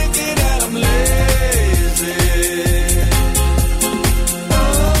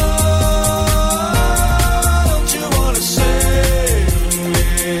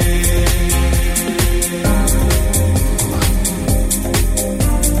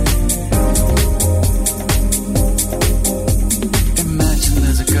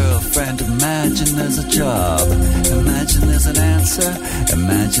 Imagine there's a job, imagine there's an answer,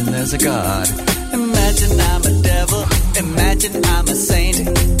 imagine there's a God. Imagine I'm a devil, imagine I'm a saint.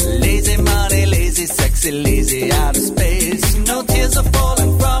 Lazy money, lazy sexy, lazy out of space. No tears are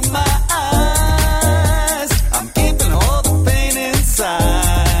falling from my eyes, I'm keeping all the pain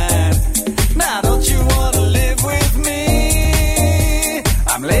inside. Now don't you wanna live with me?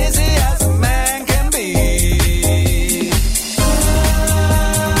 I'm lazy as a man can be.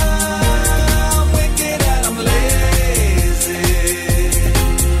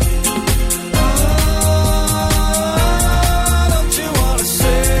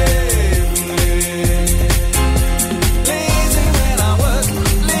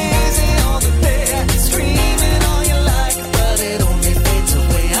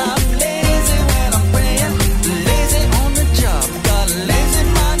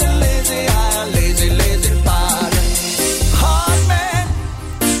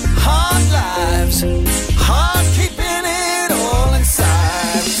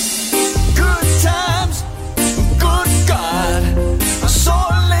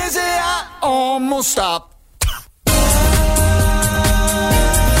 Stop.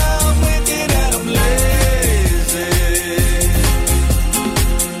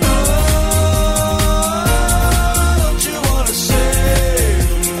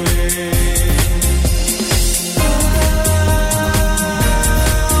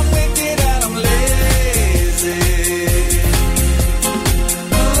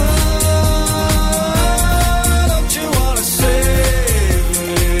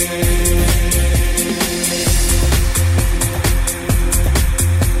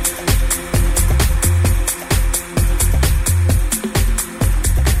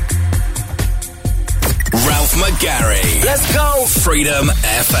 McGarry. Let's go. Freedom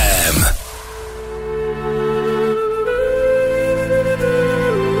FM.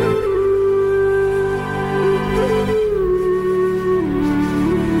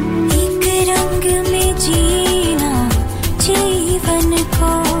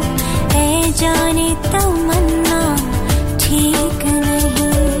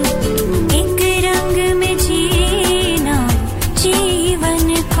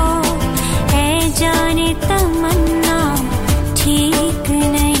 तमन्ना ठीक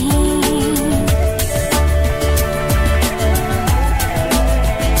नहीं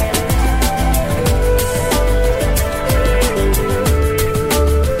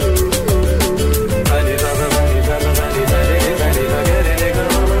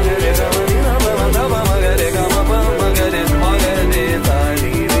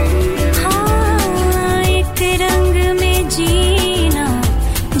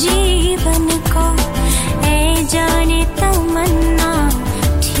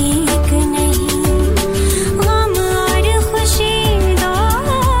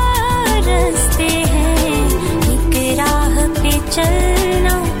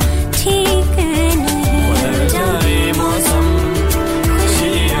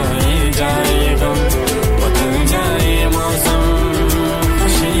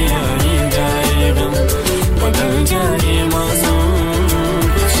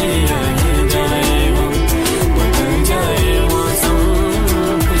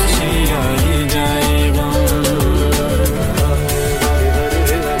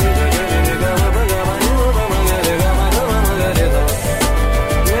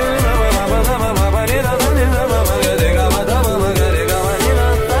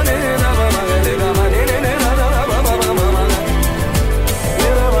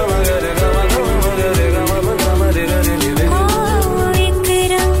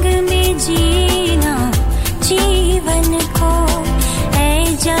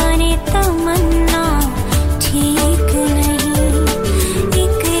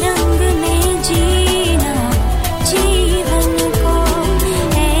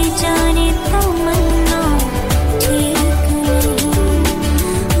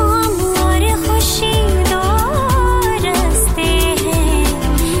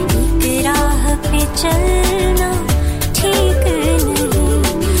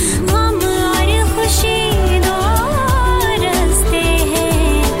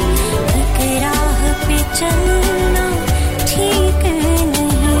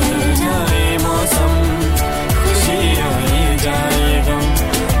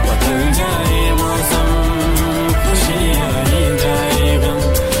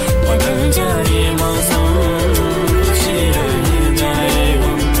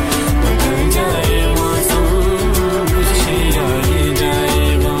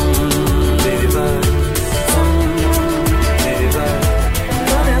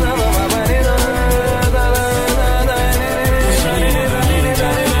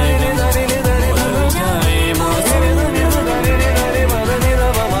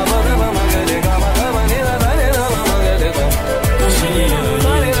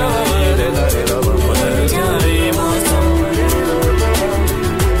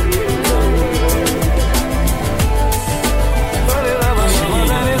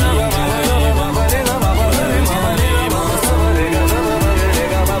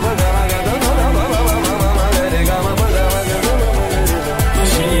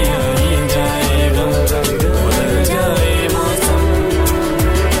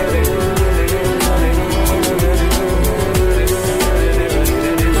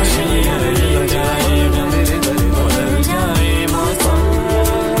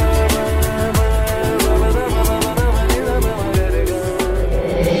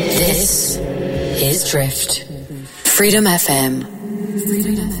This is Drift. Freedom FM.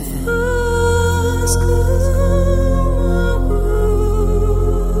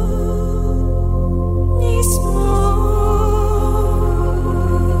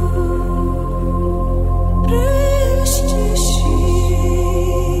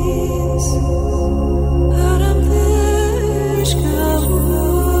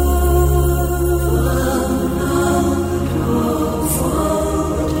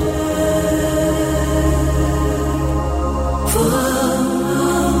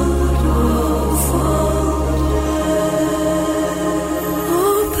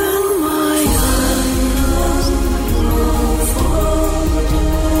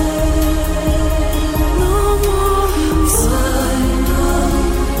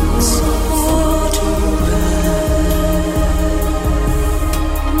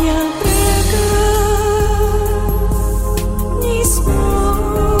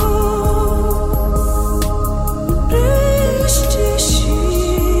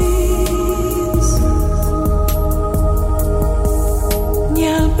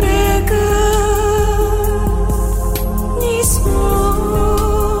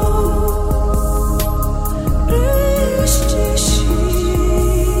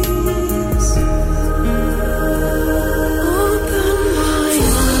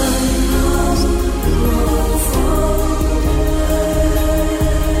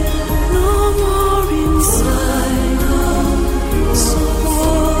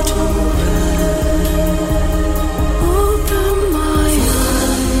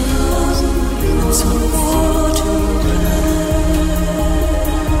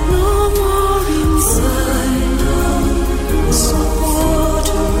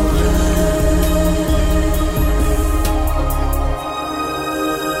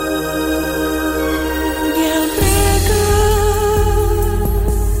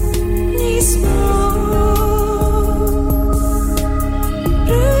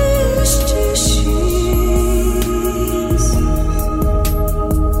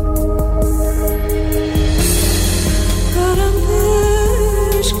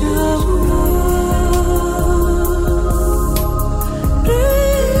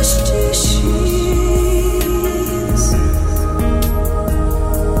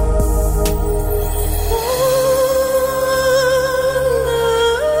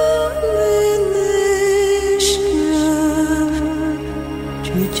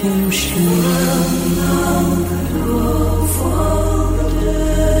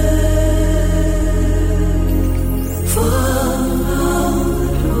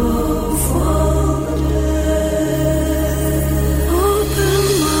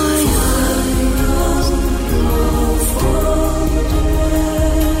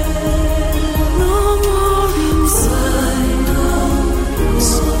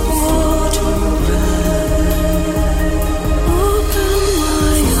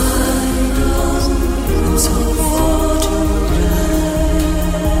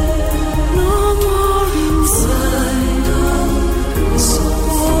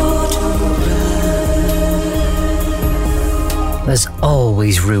 There's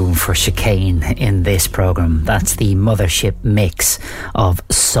always room for chicane in this programme. That's the mothership mix of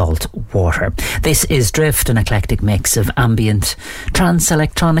Salt Water. This is Drift, an eclectic mix of ambient, trance,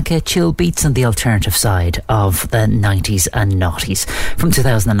 electronica, chill beats and the alternative side of the 90s and noughties. From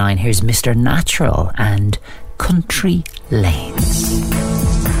 2009, here's Mr. Natural and Country Lanes.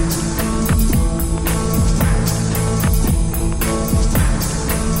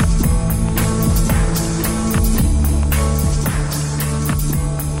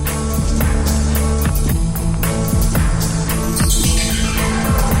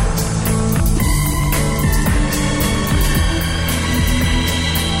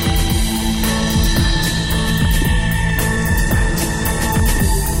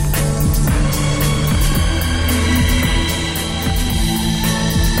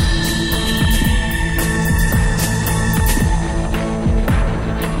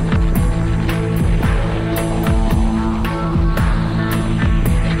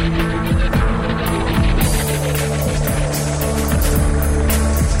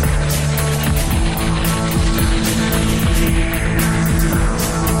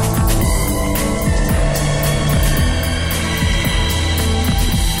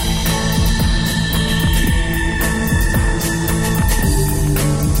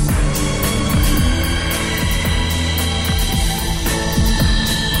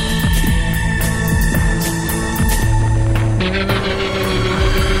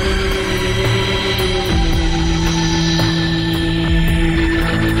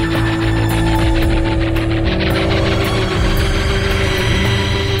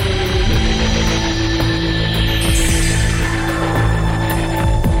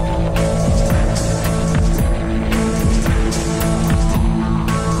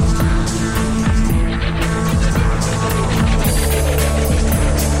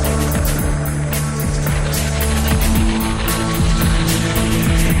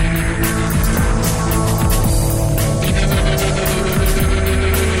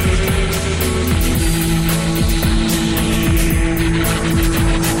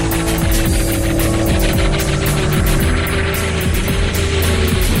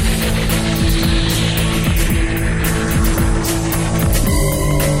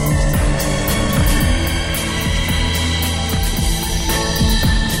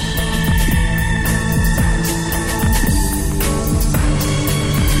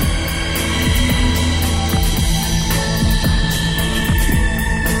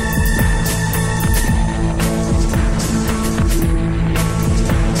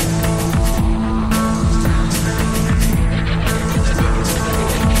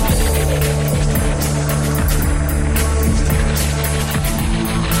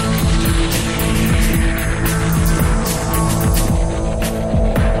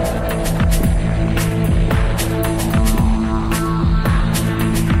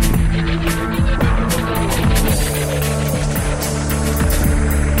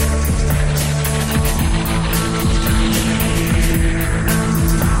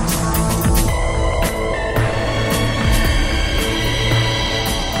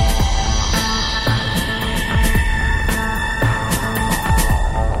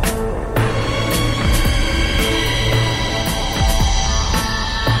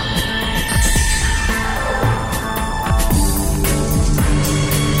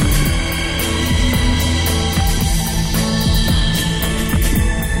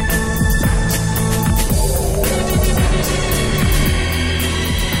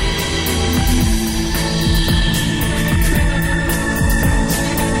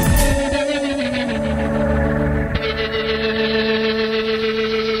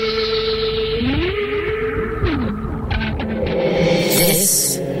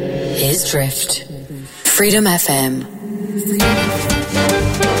 is Drift. Freedom FM.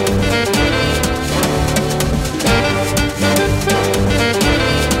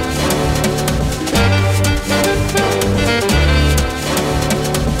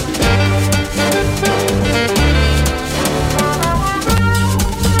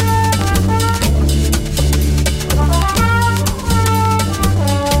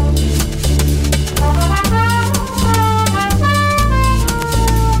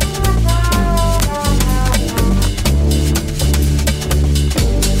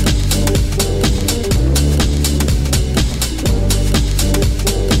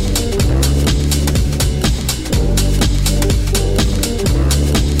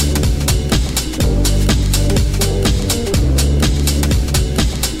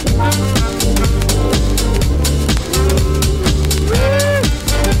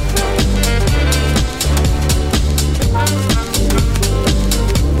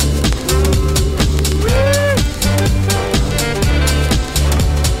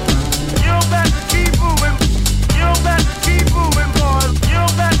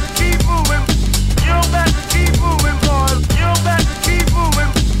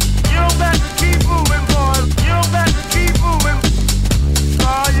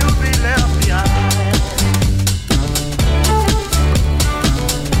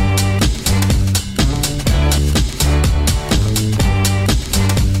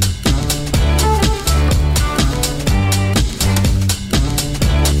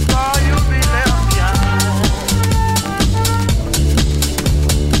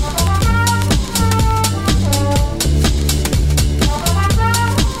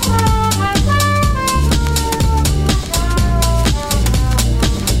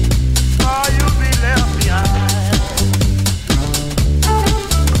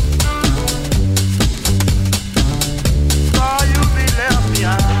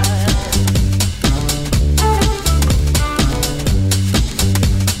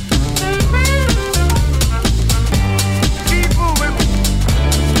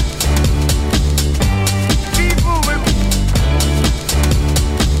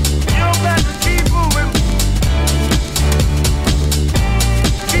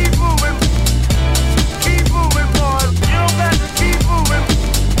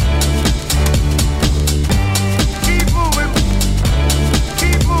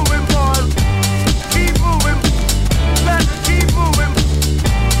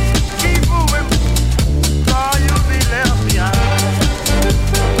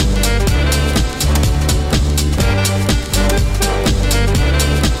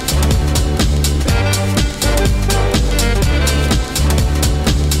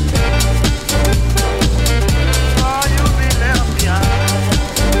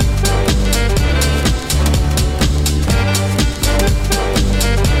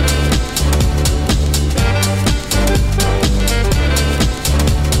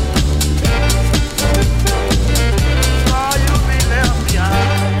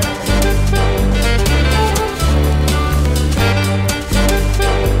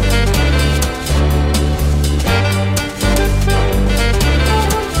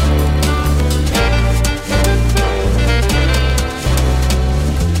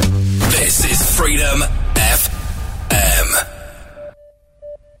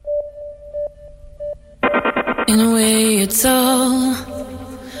 It's all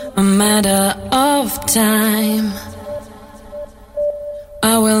a matter of time.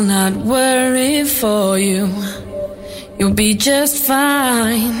 I will not worry for you. You'll be just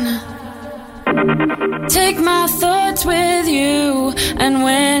fine. Take my thoughts with you, and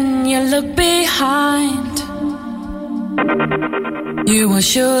when you look behind, you will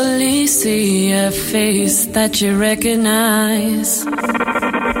surely see a face that you recognize.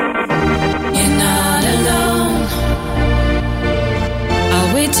 You're not alone.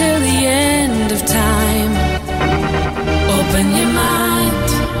 I'll wait till the end of time. Open your mind.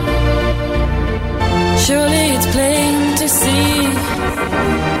 Surely it's plain to see.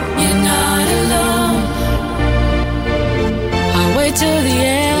 You're not alone. I'll wait till the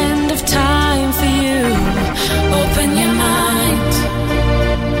end of time for you. Open your mind.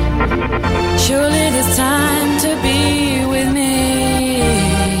 Surely there's time to be with me.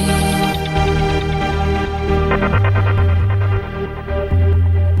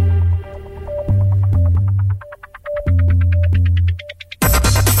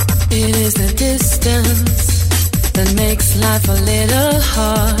 It is the distance that makes life a little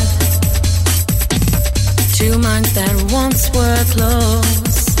hard. Two minds that once were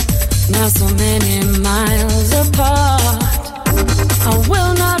close, now so many miles apart. I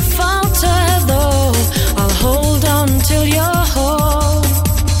will not falter though, I'll hold on till you're whole.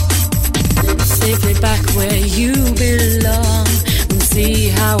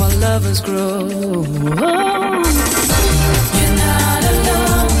 lovers grow. You're not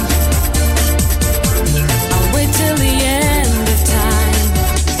alone. I'll wait till the end of time.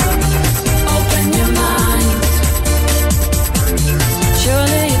 Open your mind.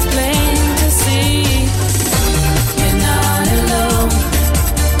 Surely it's plain to see. You're not alone.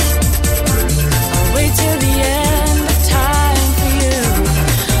 I'll wait till the end of time for you.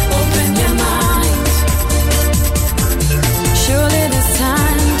 Open your mind. Surely there's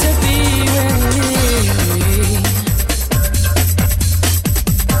time to be with me.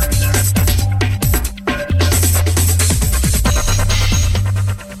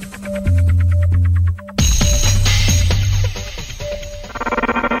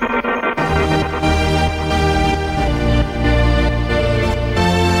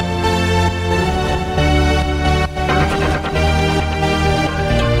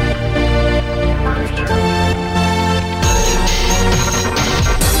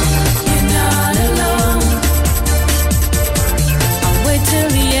 You're not alone. I'll wait till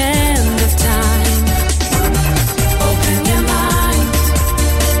the end of time. Open your mind.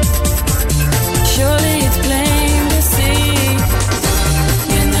 Surely it's plain to see.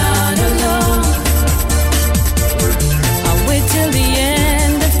 You're not alone. I'll wait till the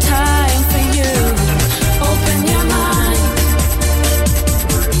end of time for you. Open your mind.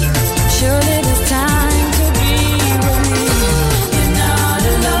 Surely there's time to be with me. You're not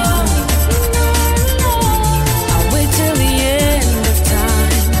alone. I'll wait till the end of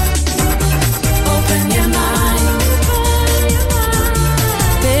time. Open your mind.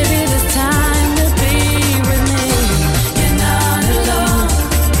 Baby, there's time to be with me. You're not alone.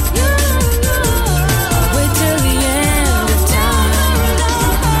 I'll wait till the end of time.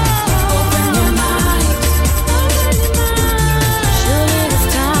 Open your mind. Surely there's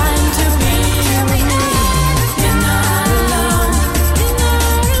time to be with me. You're not alone.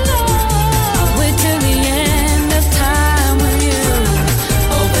 I'll wait till the end of time with you.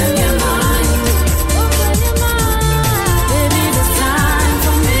 Open your mind. Baby, there's time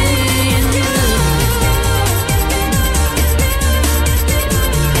for me and you.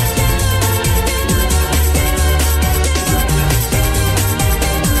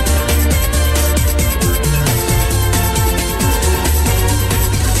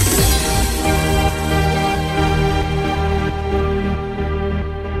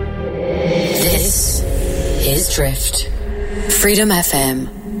 This is Drift. Freedom FM.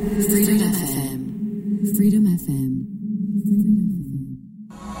 Freedom FM. Freedom FM.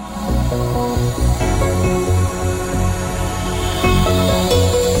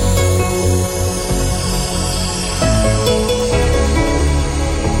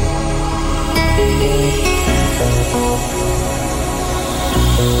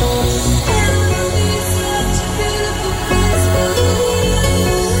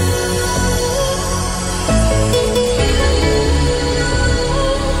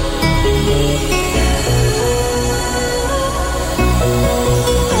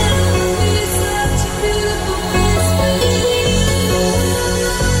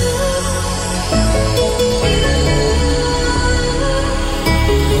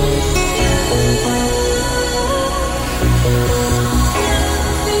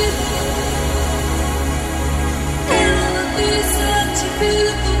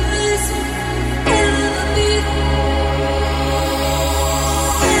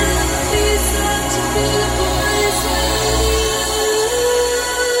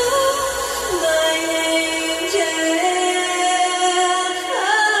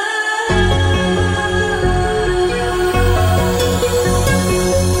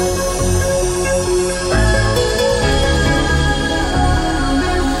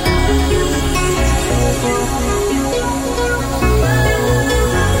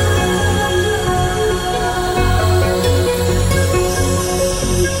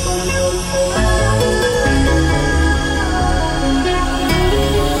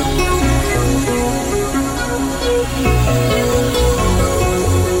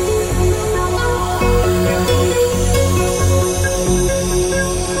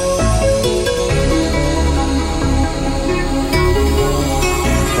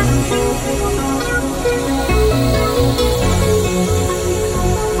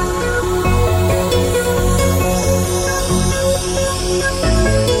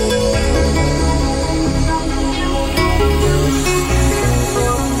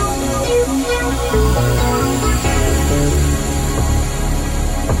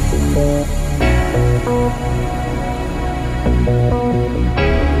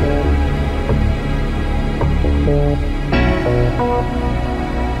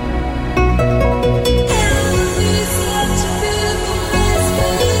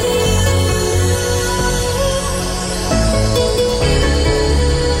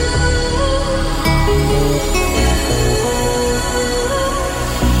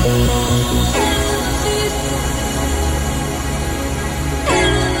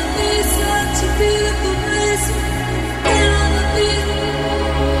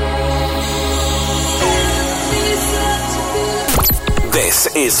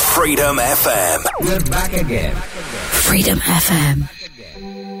 This is Freedom FM. We're back again. Freedom FM.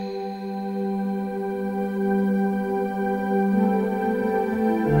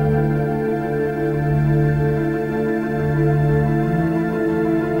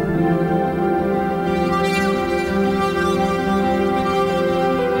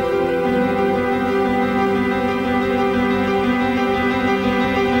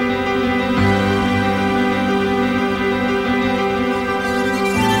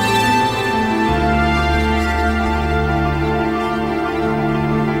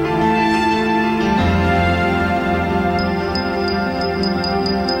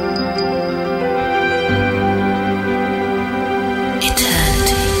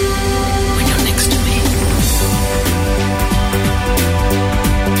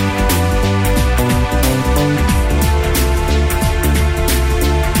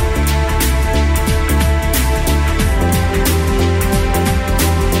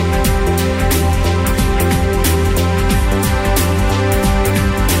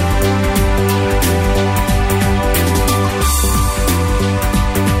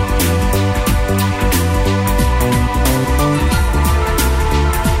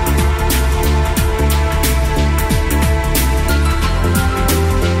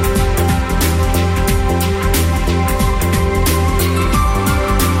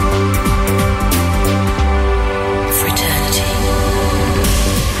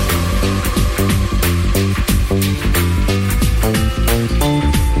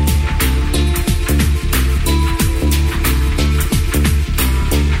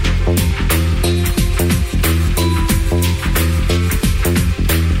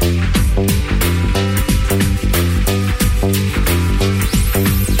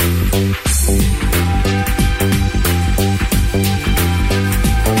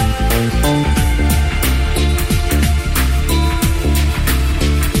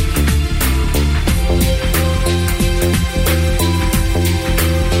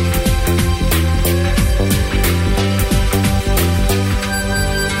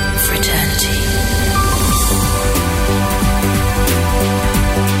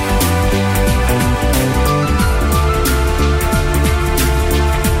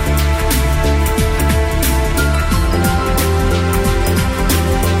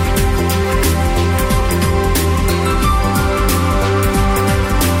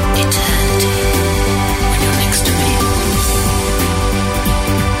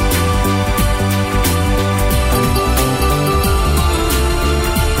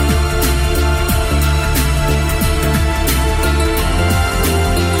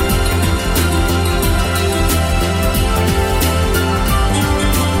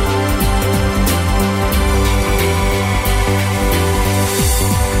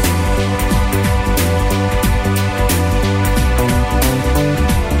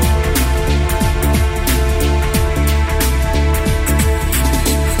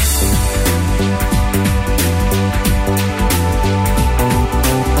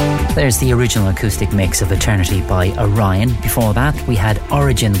 There's the original acoustic mix of Eternity by Orion. Before that, we had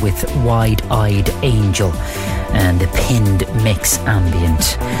Origin with Wide-Eyed Angel and the Pinned Mix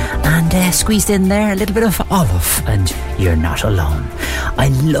Ambient. And squeezed in there a little bit of Olive and You're Not Alone. I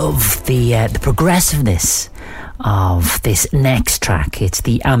love the progressiveness of this next track. It's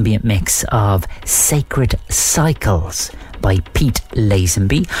the ambient mix of Sacred Cycles by Pete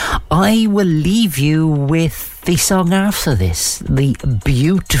Lazenby. I will leave you with the song after this, the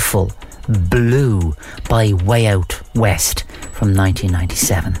beautiful Blue by Way Out West from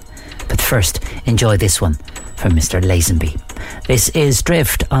 1997. But first, enjoy this one from Mr. Lazenby. This is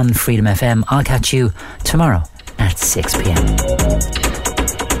Drift on Freedom FM. I'll catch you tomorrow at 6 p.m.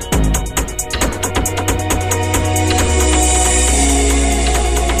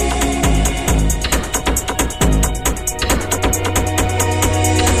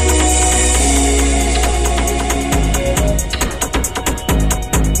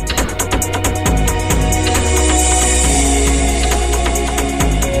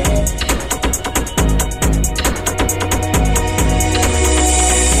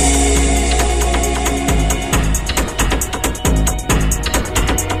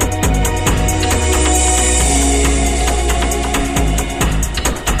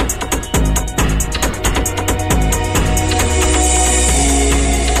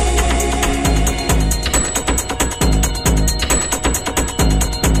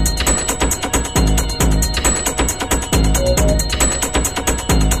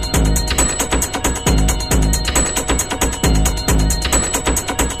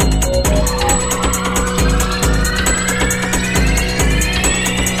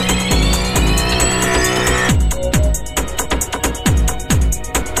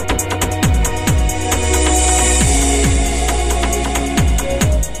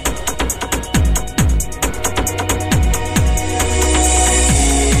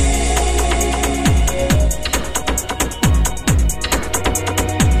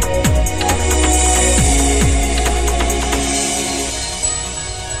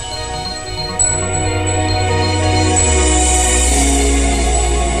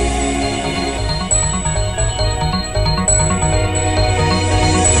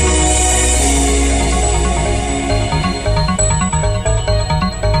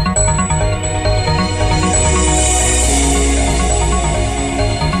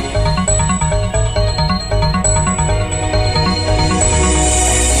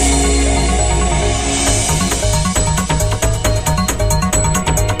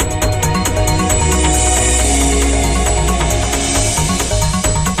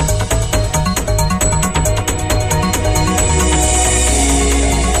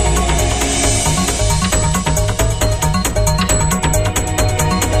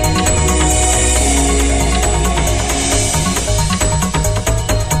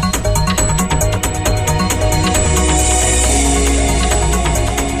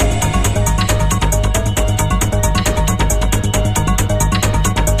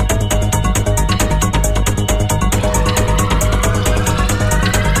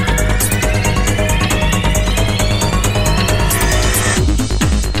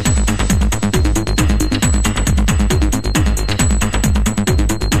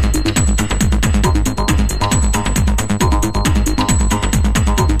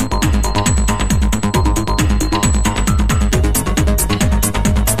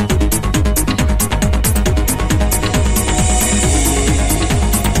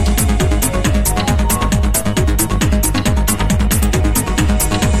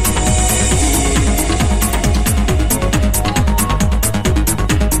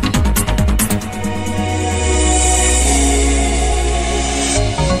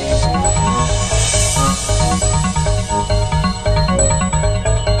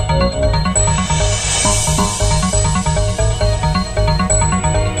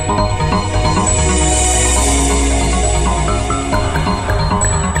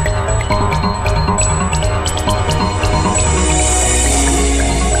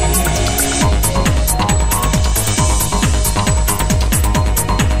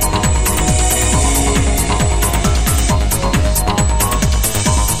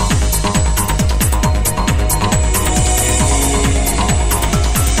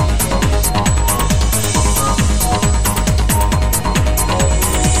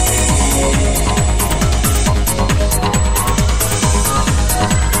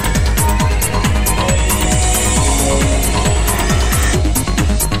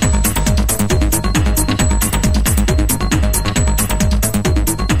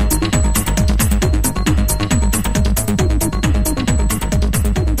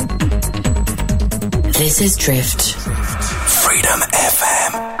 is Drift. Freedom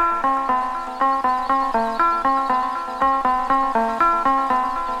FM.